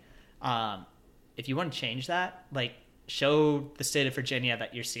UVA. If you want to change that, like show the state of Virginia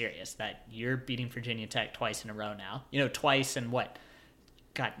that you're serious, that you're beating Virginia Tech twice in a row now, twice in what,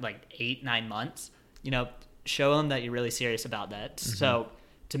 got like 8-9 months, show them that you're really serious about that. So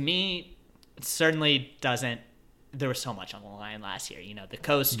to me, it certainly doesn't, there was so much on the line last year, the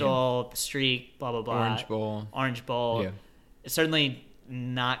Coastal, the streak, blah, blah, blah. Orange Bowl. Yeah. It's certainly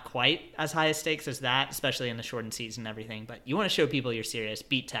not quite as high a stakes as that, especially in the shortened season and everything. But you want to show people you're serious,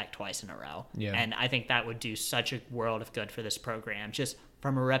 beat Tech twice in a row. Yeah. And I think that would do such a world of good for this program, just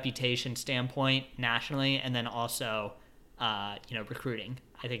from a reputation standpoint nationally, and then also, recruiting.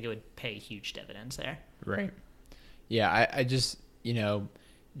 I think it would pay huge dividends there. Right. Yeah, I just,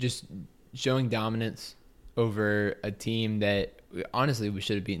 just showing dominance over a team that honestly we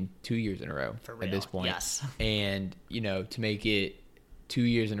should have beaten 2 years in a row at this point. Yes. And, to make it 2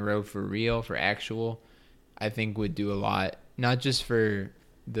 years in a row for real, for actual, I think would do a lot, not just for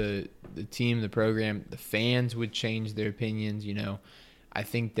the team, the program, the fans would change their opinions. I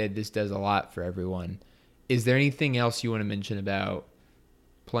think that this does a lot for everyone. Is there anything else you want to mention about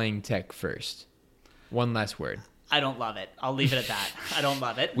playing Tech first? One last word. I don't love it. I'll leave it at that. I don't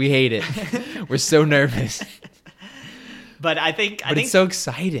love it. We hate it. We're so nervous. But I think it's so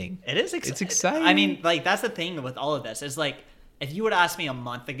exciting. It is exciting. It's exciting. I mean, like that's the thing with all of this is like, if you would ask me a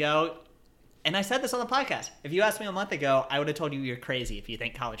month ago, and I said this on the podcast, if you asked me a month ago, I would have told you you're crazy if you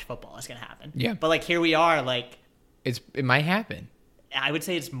think college football is going to happen. Yeah. But like here we are, like it might happen. I would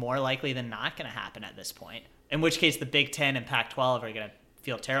say it's more likely than not going to happen at this point. In which case, the Big Ten and Pac-12 are going to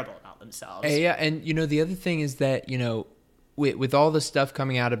feel terrible about themselves. Yeah, and the other thing is that with all the stuff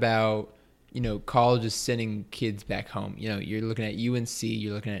coming out about colleges sending kids back home. You're looking at UNC,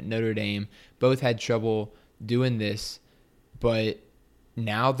 you're looking at Notre Dame. Both had trouble doing this, but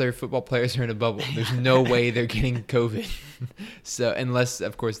now their football players are in a bubble. There's no way they're getting COVID. So unless,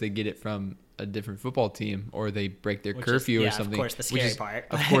 of course, they get it from a different football team or they break their curfew or something. Of course, the scary part.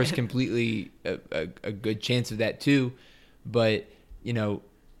 Of course, completely a good chance of that too. But,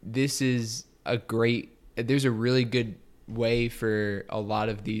 this is there's a really good way for a lot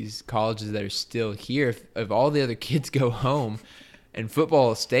of these colleges that are still here. If all the other kids go home and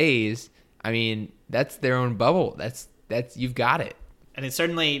football stays, I mean, that's their own bubble. That's you've got it. And it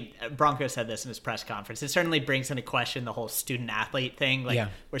certainly, Bronco said this in his press conference, it certainly brings into question the whole student-athlete thing.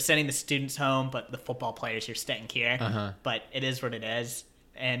 We're sending the students home, but the football players are staying here. But it is what it is.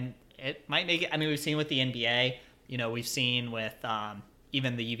 And it might make it, I mean, we've seen with the NBA, we've seen with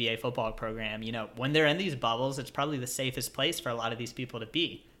even the UVA football program, when they're in these bubbles, it's probably the safest place for a lot of these people to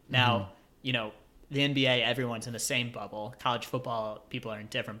be. Now, the NBA, everyone's in the same bubble. College football, people are in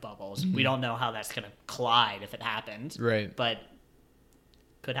different bubbles. We don't know how that's going to collide if it happens. Right. But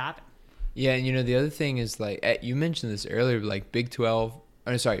could happen. Yeah, and the other thing is, you mentioned this earlier, Big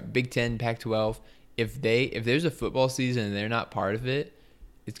 10, Pac-12, if there's a football season and they're not part of it,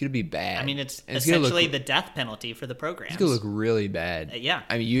 it's going to be bad. I mean, it's essentially the death penalty for the programs. It's going to look really bad. Yeah.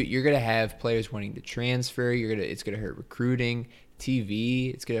 I mean, you're going to have players wanting to transfer. It's going to hurt recruiting,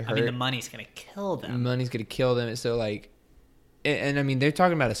 TV. It's going to hurt. I mean, the money's going to kill them. The money's going to kill them. So, and I mean, they're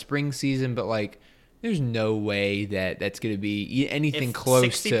talking about a spring season, but, there's no way that's going to be anything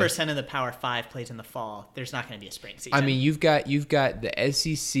close to 60% of the Power 5 plays in the fall. There's not going to be a spring season. I mean, you've got the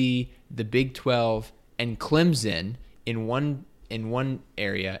SEC, the Big 12, and Clemson in one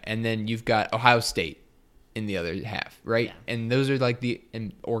area, and then you've got Ohio State in the other half, right? Yeah. And those are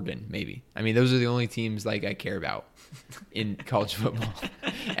and Oregon maybe. I mean, those are the only teams I care about in college football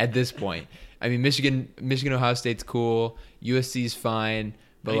at this point. I mean, Michigan, Ohio State's cool. USC's fine.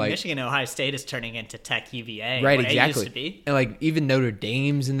 But Michigan, Ohio State is turning into Tech UVA. Right, what exactly. It used to be. And even Notre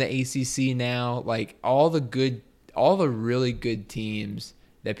Dame's in the ACC now. All the really good teams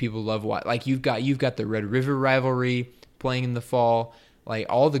that people love watch. You've got the Red River rivalry playing in the fall.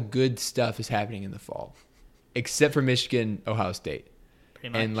 All the good stuff is happening in the fall, except for Michigan, Ohio State.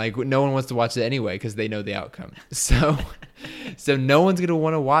 And no one wants to watch it anyway because they know the outcome. So no one's gonna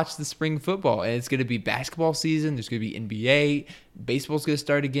want to watch the spring football, and it's gonna be basketball season. There's gonna be NBA, baseball's gonna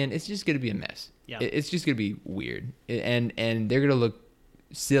start again. It's just gonna be a mess. Yeah. It's just gonna be weird, and they're gonna look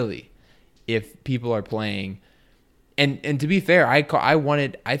silly if people are playing. And to be fair, I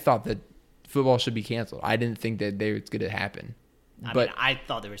thought that football should be canceled. I didn't think that it's gonna happen. I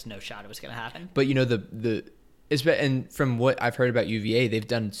thought there was no shot it was gonna happen. But and from what I've heard about UVA, they've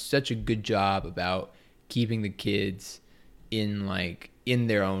done such a good job about keeping the kids in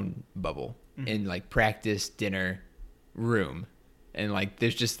their own bubble, in practice, dinner, room, and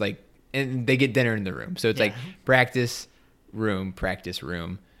there's just and they get dinner in the room, so it's practice room.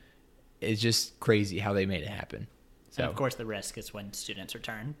 It's just crazy how they made it happen. So, and of course, the risk is when students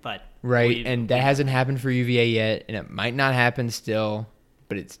return, but right, and that hasn't happened for UVA yet, and it might not happen still.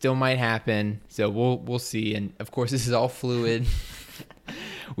 But it still might happen, so we'll see. And of course, this is all fluid.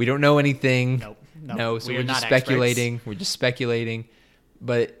 We don't know anything. Nope. No, so we're just speculating. Experts. We're just speculating.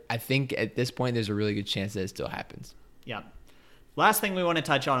 But I think at this point, there's a really good chance that it still happens. Yeah. Last thing we want to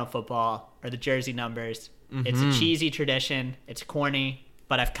touch on football are the jersey numbers. Mm-hmm. It's a cheesy tradition. It's corny,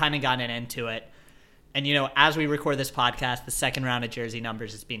 but I've kind of gotten into it. And as we record this podcast, the second round of jersey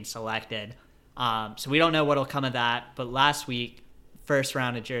numbers is being selected. So we don't know what'll come of that. But last week, first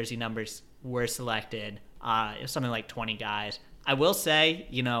round of jersey numbers were selected. It was something like 20 guys. I will say,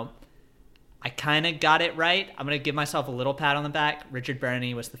 I kind of got it right. I'm going to give myself a little pat on the back. Richard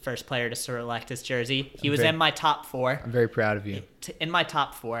Burney was the first player to select his jersey. He was in my top 4. I'm very proud of you. In my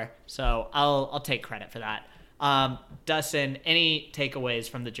top 4. So I'll take credit for that. Dustin, any takeaways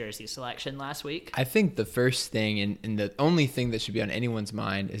from the jersey selection last week? I think the first thing and the only thing that should be on anyone's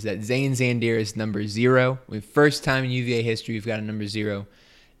mind is that Zane Zandier is number 0. First time in UVA history we've got a number 0.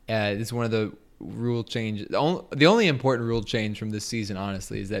 This is one of the rule changes. The only important rule change from this season,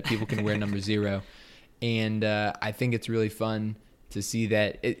 honestly, is that people can wear number 0. And I think it's really fun to see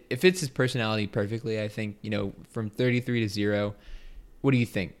that. It fits his personality perfectly, I think, from 33 to 0. What do you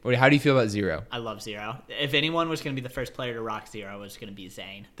think? How do you feel about 0? I love 0. If anyone was going to be the first player to rock 0, it was going to be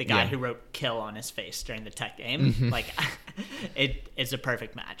Zane, the guy who wrote "kill" on his face during the Tech game. Mm-hmm. It's a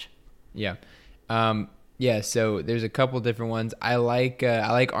perfect match. Yeah. Yeah, so there's a couple different ones. I like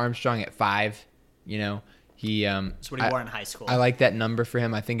Armstrong at 5. You know, That's what he wore in high school. I like that number for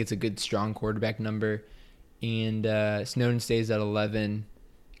him. I think it's a good strong quarterback number. And Snowden stays at 11.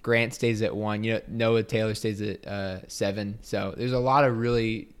 Grant stays at 1. You know, Noah Taylor stays at 7. So there's a lot of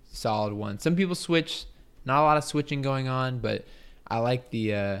really solid ones. Some people switch. Not a lot of switching going on, but I like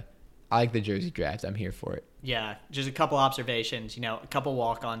the jersey draft. I'm here for it. Yeah, just a couple observations. You know, a couple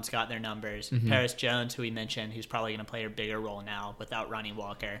walk-ons got their numbers. Mm-hmm. Paris Jones, who we mentioned, who's probably going to play a bigger role now without Ronnie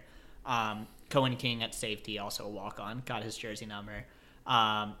Walker. Cohen King at safety, also a walk-on, got his jersey number.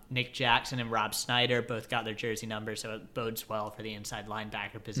 Nick Jackson and Rob Snyder both got their jersey numbers, so it bodes well for the inside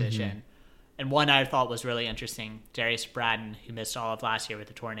linebacker position. Mm-hmm. And one I thought was really interesting, Darius Bratton, who missed all of last year with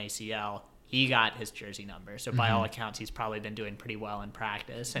a torn ACL, he got his jersey number. So by all accounts, he's probably been doing pretty well in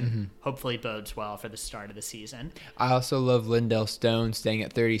practice and hopefully bodes well for the start of the season. I also love Lindell Stone staying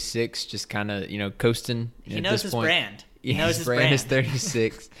at 36, just kind of, coasting. He knows his brand. He knows his brand is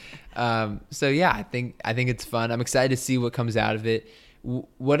 36. So yeah, I think it's fun. I'm excited to see what comes out of it.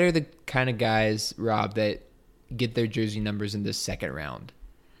 What are the kind of guys, Rob, that get their jersey numbers in the second round?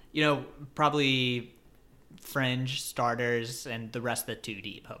 Probably fringe starters and the rest of the 2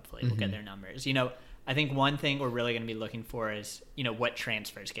 deep, hopefully, will get their numbers. I think one thing we're really going to be looking for is, what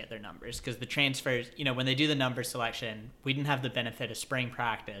transfers get their numbers. Because the transfers, when they do the number selection, we didn't have the benefit of spring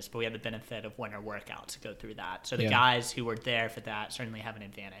practice, but we had the benefit of winter workouts to go through that. So the guys who were there for that certainly have an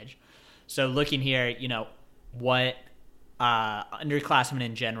advantage. So looking here, what underclassmen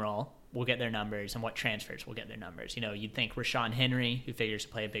in general will get their numbers and what transfers will get their numbers. You'd think Rashawn Henry, who figures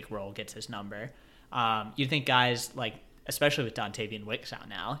to play a big role, gets his number. You'd think guys like, especially with Dontavian Wicks out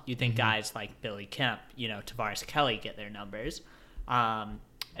now, you'd think guys like Billy Kemp, Tavares Kelly get their numbers. And,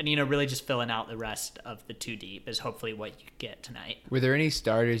 really just filling out the rest of the 2 deep is hopefully what you get tonight. Were there any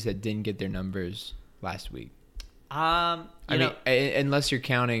starters that didn't get their numbers last week? Unless you're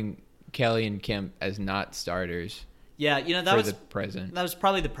counting Kelly and Kemp as not starters. Yeah, the present. That was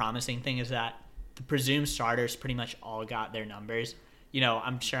probably the promising thing, is that the presumed starters pretty much all got their numbers.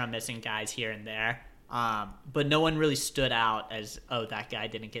 I'm sure I'm missing guys here and there, but no one really stood out as, oh, that guy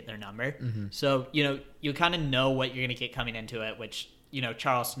didn't get their number. So, you kind of know what you're going to get coming into it, which,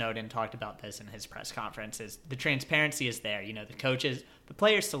 Charles Snowden talked about this in his press conference, is the transparency is there. The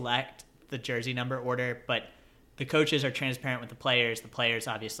players select the jersey number order, but the coaches are transparent with the players. The players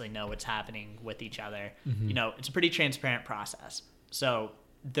obviously know what's happening with each other. It's a pretty transparent process. So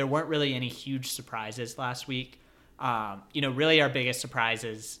there weren't really any huge surprises last week. Really our biggest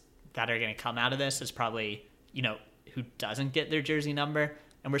surprises that are going to come out of this is probably, who doesn't get their jersey number.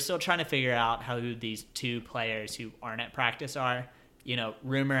 And we're still trying to figure out how these 2 players who aren't at practice are.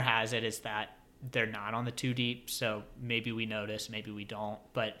 Rumor has it is that they're not on the 2 deep, so maybe we notice, maybe we don't.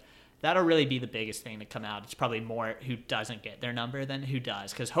 But that'll really be the biggest thing to come out. It's probably more who doesn't get their number than who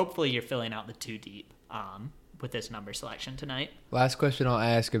does, because hopefully you're filling out the 2 deep with this number selection tonight. Last question I'll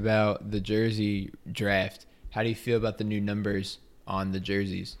ask about the jersey draft. How do you feel about the new numbers on the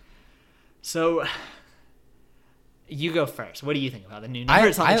jerseys? So, you go first. What do you think about the new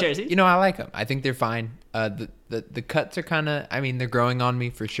numbers on the jerseys? I like them. I think they're fine. The cuts are kind of, they're growing on me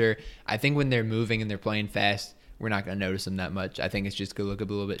for sure. I think when they're moving and they're playing fast, we're not going to notice them that much. I think it's just going to look a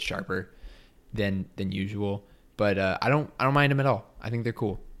little bit sharper than usual. But I don't mind them at all. I think they're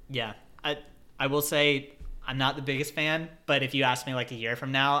cool. Yeah. I will say I'm not the biggest fan, but if you ask me like a year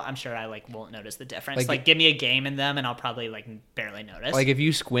from now, I'm sure I won't notice the difference. Give me a game in them and I'll probably barely notice. If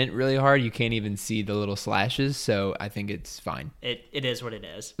you squint really hard, you can't even see the little slashes, so I think it's fine. It is what it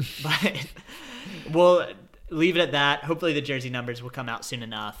is. But we'll leave it at that. Hopefully the jersey numbers will come out soon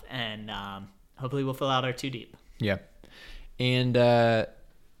enough, and hopefully we'll fill out our 2 deep. Yeah. And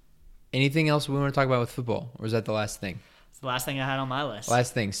anything else we want to talk about with football, or is that the last thing? The last thing I had on my list.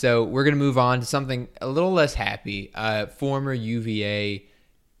 Last thing. So we're going to move on to something a little less happy. Former UVA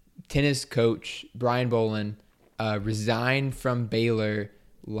tennis coach Brian Bolin resigned from Baylor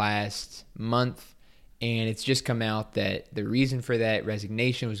last month, and it's just come out that the reason for that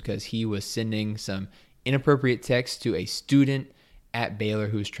resignation was because he was sending some inappropriate texts to a student at Baylor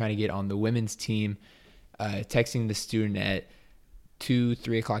who was trying to get on the women's team, texting the student at 2,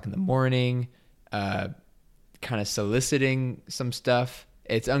 3 o'clock in the morning, kind of soliciting some stuff.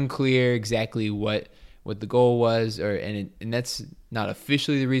 It's unclear exactly what the goal was, and that's not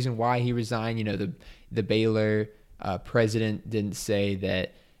officially the reason why he resigned. The Baylor president didn't say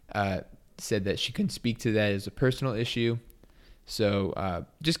that, said that she couldn't speak to that as a personal issue. So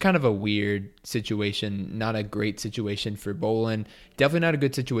just kind of a weird situation, not a great situation for Bolin. Definitely not a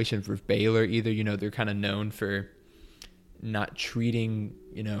good situation for Baylor either. They're kind of known for not treating,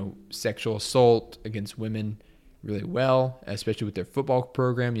 sexual assault against women really well, especially with their football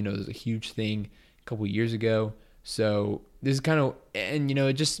program. It was a huge thing a couple of years ago. So this is kind of, and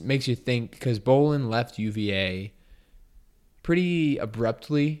it just makes you think, because Bolin left UVA pretty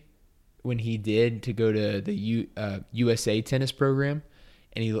abruptly when he did to go to the USA tennis program,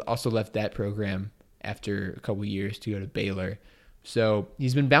 and he also left that program after a couple of years to go to Baylor. So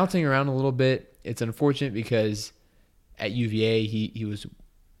he's been bouncing around a little bit. It's unfortunate because at UVA he was,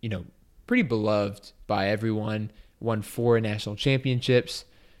 pretty beloved by everyone, won 4 national championships.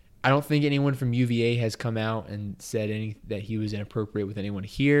 I don't think anyone from UVA has come out and said that he was inappropriate with anyone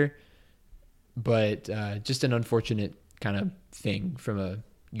here, but just an unfortunate kind of thing from a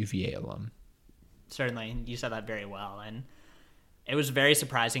UVA alum. Certainly, you said that very well, and it was very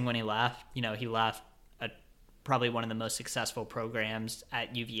surprising when he left. He left probably one of the most successful programs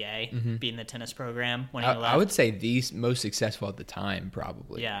at UVA, being the tennis program when he left. I would say the most successful at the time,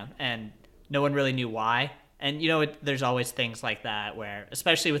 probably. Yeah, and no one really knew why. And, there's always things like that where,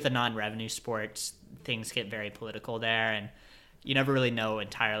 especially with the non-revenue sports, things get very political there, and you never really know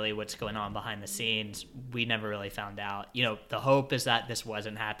entirely what's going on behind the scenes. We never really found out. The hope is that this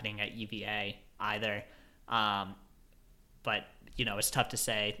wasn't happening at UVA either. But, it's tough to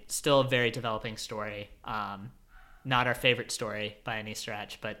say. Still a very developing story. Not our favorite story by any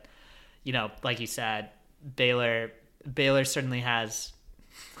stretch, but, like you said, Baylor certainly has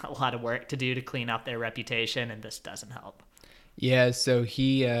a lot of work to do to clean up their reputation, and this doesn't help. Yeah, so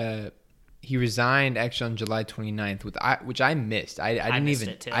he resigned actually on July 29th, which I missed. I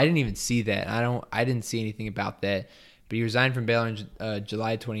didn't even see that. I didn't see anything about that. But he resigned from Baylor on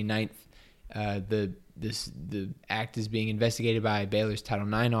July 29th. The act is being investigated by Baylor's Title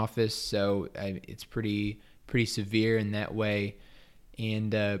IX office, so it's pretty severe in that way.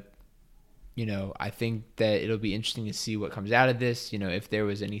 And I think that it'll be interesting to see what comes out of this. If there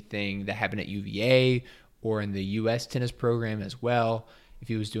was anything that happened at UVA or in the U.S. tennis program as well, if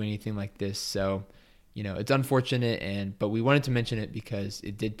he was doing anything like this. So, it's unfortunate, but we wanted to mention it because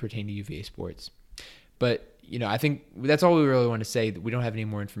it did pertain to UVA sports. But, I think that's all we really want to say. We don't have any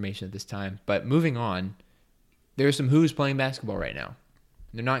more information at this time. But moving on, there are some Who's playing basketball right now.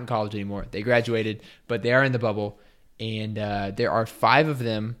 They're not in college anymore. They graduated, but they are in the bubble. And there are 5 of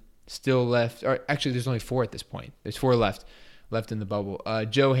them still left. Or actually, there's only 4 at this point. There's 4 left in the bubble.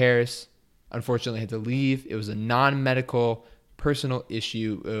 Joe Harris, unfortunately, had to leave. It was a non-medical personal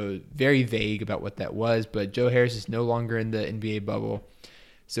issue, very vague about what that was, but Joe Harris is no longer in the NBA bubble.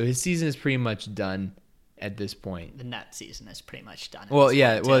 So his season is pretty much done at this point. The Nets season is pretty much done. Well,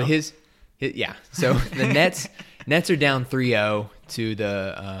 yeah. Well, his yeah. So the Nets are down 3-0 to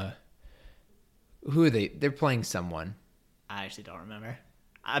the who are they? They're playing someone. I actually don't remember.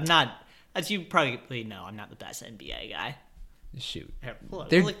 I'm not, as you probably know, I'm not the best NBA guy. Shoot. Here, we'll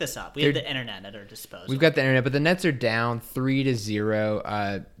look this up. We have the internet at our disposal. We've got the internet, but the Nets are down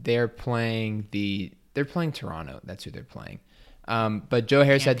 3-0. They're playing Toronto. That's who they're playing. But Joe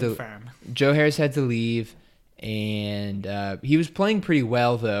Harris had to leave, and he was playing pretty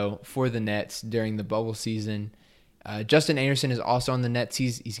well though for the Nets during the bubble season. Justin Anderson is also on the Nets.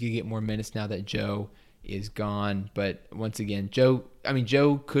 He's gonna get more minutes now that Joe is gone. But once again, Joe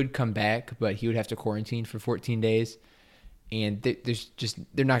could come back, but he would have to quarantine for 14 days. And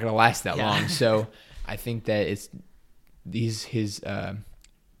they're not going to last that long. So I think that his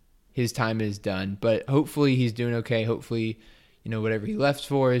time is done. But hopefully he's doing okay. Hopefully, whatever he left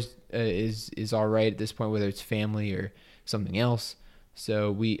for is all right at this point, whether it's family or something else.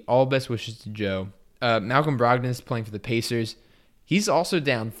 So all best wishes to Joe. Malcolm Brogdon is playing for the Pacers. He's also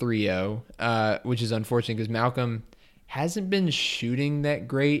down 3-0, which is unfortunate because Malcolm hasn't been shooting that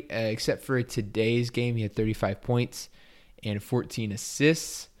great, except for today's game. He had 35 points and 14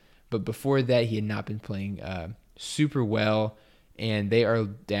 assists. But before that, he had not been playing super well, and they are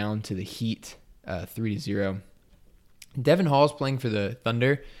down to the Heat 3-0. Devin Hall is playing for the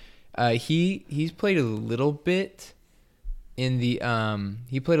Thunder. He's played a little bit in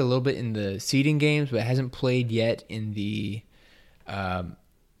the seeding games, but hasn't played yet in the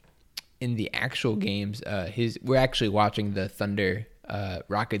actual games. We're actually watching the Thunder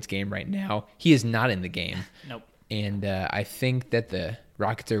Rockets game right now. He is not in the game. Nope. And I think that the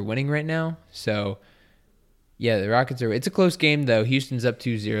Rockets are winning right now. So, yeah, the Rockets are. It's a close game, though. Houston's up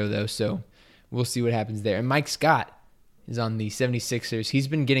 2-0, though. So, we'll see what happens there. And Mike Scott is on the 76ers. He's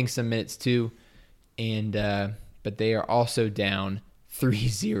been getting some minutes, too. And but they are also down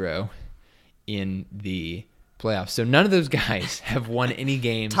 3-0 in the playoffs. So, none of those guys have won any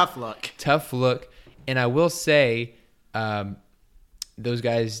games. Tough look. And I will say those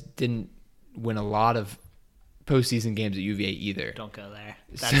guys didn't win a lot of postseason games at UVA either. Don't go there.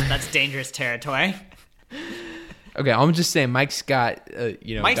 That's dangerous territory. Okay, I'm just saying Mike Scott,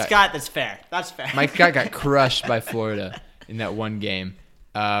 Mike Scott, that's fair. That's fair. Mike Scott got crushed by Florida in that one game.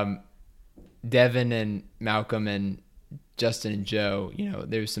 Devin and Malcolm and Justin and Joe,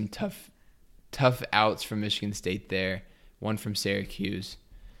 there was some tough outs from Michigan State there. One from Syracuse.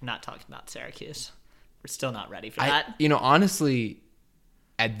 I'm not talking about Syracuse. We're still not ready for that. Honestly,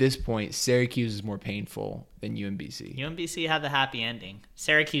 at this point, Syracuse is more painful than UMBC. UMBC had the happy ending.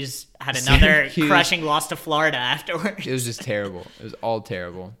 Syracuse had another crushing loss to Florida afterwards. It was just terrible. It was all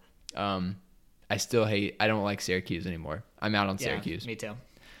terrible. I don't like Syracuse anymore. I'm out on Syracuse. Me too.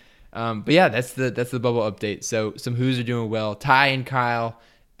 But yeah, that's the bubble update. So some Hoos are doing well. Ty and Kyle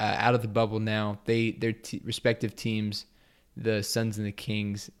out of the bubble now. Their respective teams, the Suns and the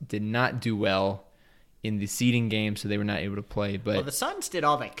Kings, did not do well in the seeding game, so they were not able to play. But the Suns did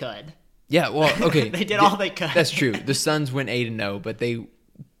all they could. Yeah, well, okay. They did all they could. That's true. The Suns went 8-0, but they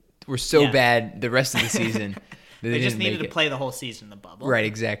were so bad the rest of the season that they just needed to play the whole season in the bubble. Right,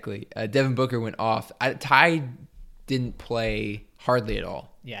 exactly. Devin Booker went off. Ty didn't play hardly at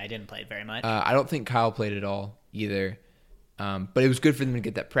all. Yeah, I didn't play very much. I don't think Kyle played at all either. But it was good for them to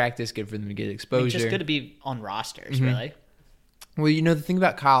get that practice, good for them to get exposure. It's just good to be on rosters, really. Well, the thing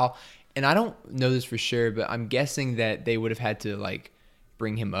about Kyle, and I don't know this for sure, but I'm guessing that they would have had to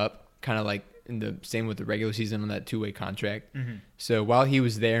bring him up, kind of like in the same with the regular season on that 2-way contract. Mm-hmm. So while he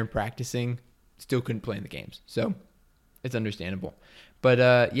was there and practicing, still couldn't play in the games. So it's understandable. But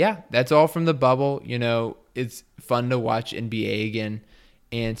that's all from the bubble. It's fun to watch NBA again.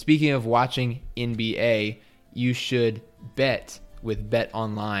 And speaking of watching NBA, you should bet with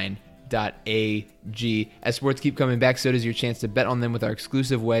BetOnline.ag. As sports keep coming back, so does your chance to bet on them with our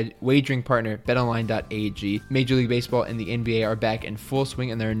exclusive wagering partner, BetOnline.ag. Major League Baseball and the NBA are back in full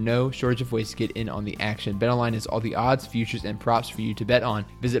swing, and there are no shortage of ways to get in on the action. BetOnline has all the odds, futures, and props for you to bet on.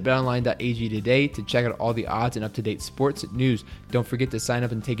 Visit BetOnline.ag today to check out all the odds and up-to-date sports news. Don't forget to sign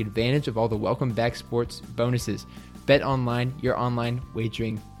up and take advantage of all the welcome back sports bonuses. BetOnline, your online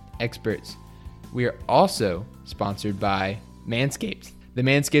wagering experts. We are also sponsored by Manscaped. The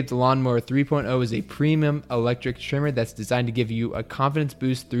Manscaped Lawnmower 3.0 is a premium electric trimmer that's designed to give you a confidence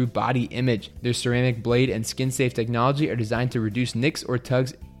boost through body image. Their ceramic blade and skin-safe technology are designed to reduce nicks or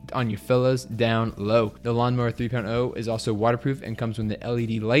tugs on your fellows down low. The Lawnmower 3.0 is also waterproof and comes with an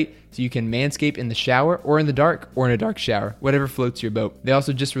LED light, so you can manscape in the shower or in the dark or in a dark shower, whatever floats your boat. They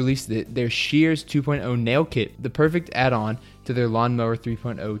also just released their Shears 2.0 nail kit, the perfect add-on to their Lawnmower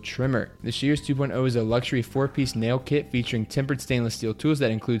 3.0 trimmer. The Shears 2.0 is a luxury 4-piece nail kit featuring tempered stainless steel tools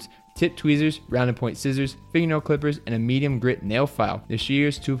that includes tip tweezers, rounded point scissors, fingernail clippers, and a medium grit nail file. The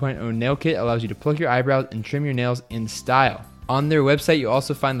Shears 2.0 nail kit allows you to pluck your eyebrows and trim your nails in style. On their website, you'll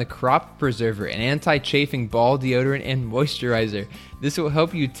also find the Crop Preserver, an anti-chafing ball deodorant and moisturizer. This will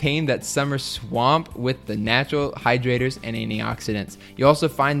help you tame that summer swamp with the natural hydrators and antioxidants. You'll also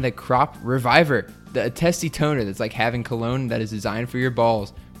find the Crop Reviver, a testy toner that's like having cologne that is designed for your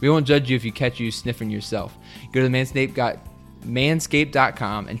balls. We won't judge you if you catch you sniffing yourself. Go to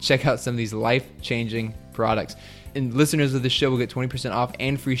manscaped.com and check out some of these life-changing products. And listeners of the show will get 20% off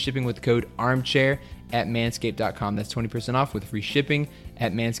and free shipping with the code ARMCHAIR at manscaped.com. That's 20% off with free shipping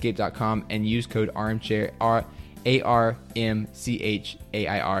at manscaped.com and use code ARMCHAIR,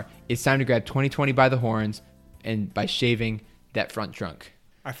 ARMCHAIR. It's time to grab 2020 by the horns and by shaving that front trunk.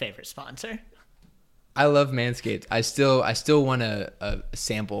 Our favorite sponsor. I love Manscaped. I still want a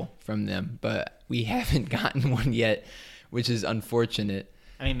sample from them, but we haven't gotten one yet, which is unfortunate.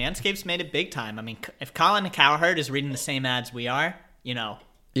 I mean, Manscaped's made it big time. I mean, if Colin Cowherd is reading the same ads we are,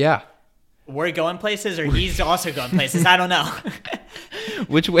 Yeah. We're going places, or he's also going places. I don't know.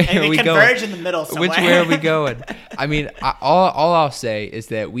 Which way are we going? Converge in the middle somewhere. Which way are we going? I mean, all I'll say is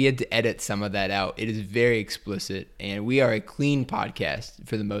that we had to edit some of that out. It is very explicit, and we are a clean podcast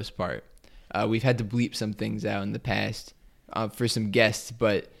for the most part. We've had to bleep some things out in the past for some guests,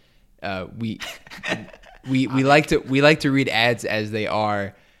 but we like to read ads as they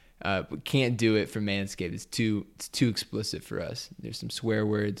are. But can't do it for Manscaped. It's too explicit for us. There's some swear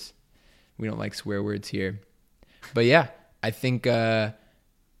words. We don't like swear words here. But yeah, I think for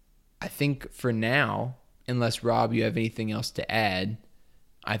now, unless Rob, you have anything else to add,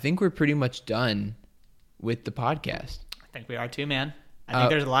 I think we're pretty much done with the podcast. I think we are too, man. I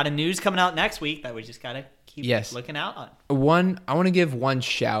think there's a lot of news coming out next week that we just gotta keep looking out on. I want to give one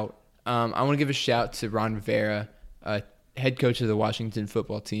shout. I want to give a shout to Ron Rivera, head coach of the Washington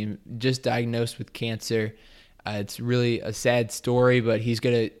football team, just diagnosed with cancer. It's really a sad story, but he's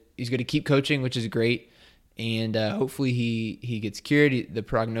gonna keep coaching, which is great, and hopefully he gets cured. The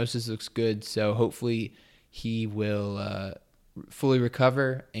prognosis looks good, so hopefully he will fully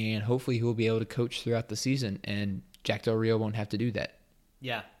recover, and hopefully he will be able to coach throughout the season, and Jack Del Rio won't have to do that.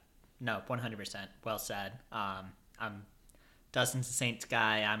 Yeah. No, 100%. Well said. I'm Dustin's a Saints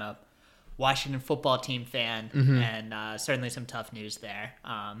guy. I'm a Washington football team fan, and certainly some tough news there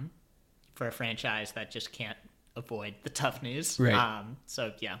for a franchise that just can't avoid the tough news. Right.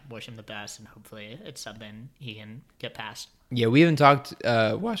 So, yeah, wish him the best, and hopefully it's something he can get past. Yeah, we haven't talked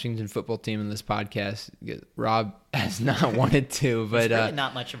Washington football team in this podcast. Rob has not wanted to, but There's really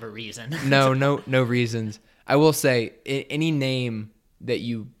not much of a reason. no reasons. I will say any name that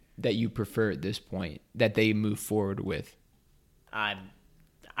you prefer at this point that they move forward with. I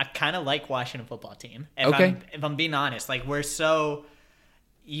kind of like Washington football team. If I'm being honest, like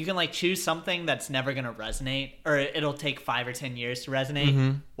you can like choose something that's never going to resonate, or it'll take 5 or 10 years to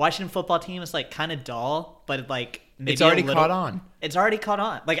resonate. Washington football team is like kind of dull, but like maybe it's already caught on. It's already caught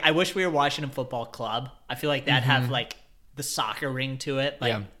on. Like I wish we were Washington Football Club. I feel like that'd have like the soccer ring to it.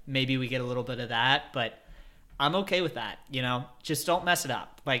 Like maybe we get a little bit of that, but I'm okay with that. Just don't mess it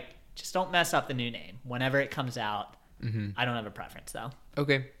up. Like just don't mess up the new name whenever it comes out. I don't have a preference though.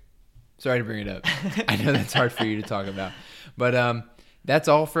 Okay. Sorry to bring it up. I know that's hard for you to talk about. But that's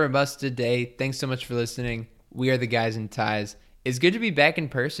all for us today. Thanks so much for listening. We are the Guys in Ties. It's good to be back in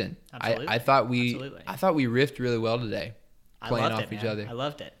person. Absolutely. I thought we riffed really well today, playing off each other. I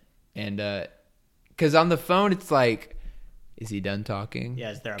loved it. And because on the phone, it's like, is he done talking? Yeah,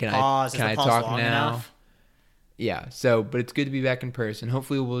 is there a pause? Can I talk now? Enough? Yeah, but it's good to be back in person.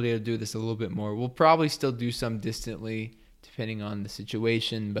 Hopefully we'll be able to do this a little bit more. We'll probably still do some distantly, depending on the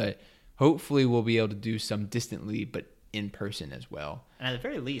situation, but hopefully we'll be able to do some distantly, but in person as well. And at the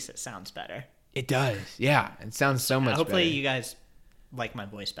very least, it sounds better. It does, yeah. It sounds so much hopefully better. You guys like my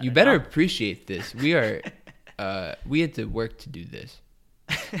voice better. You better appreciate this. We are, we had to work to do this.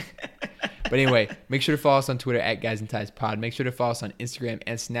 But anyway, make sure to follow us on Twitter at Guys and Ties Pod. Make sure to follow us on Instagram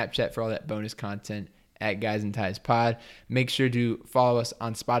and Snapchat for all that bonus content at Guys and Ties Pod. Make sure to follow us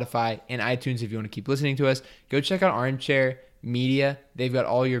on Spotify and iTunes if you want to keep listening to us. Go check out Armchair Media. They've got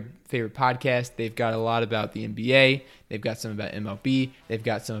all your favorite podcasts. They've got a lot about the NBA. They've got some about MLB. They've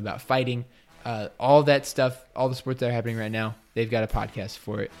got some about fighting. All that stuff, all the sports that are happening right now, they've got a podcast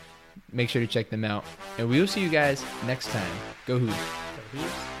for it. Make sure to check them out. And we will see you guys next time. Go Hoos. Go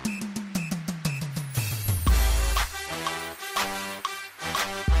Hoos.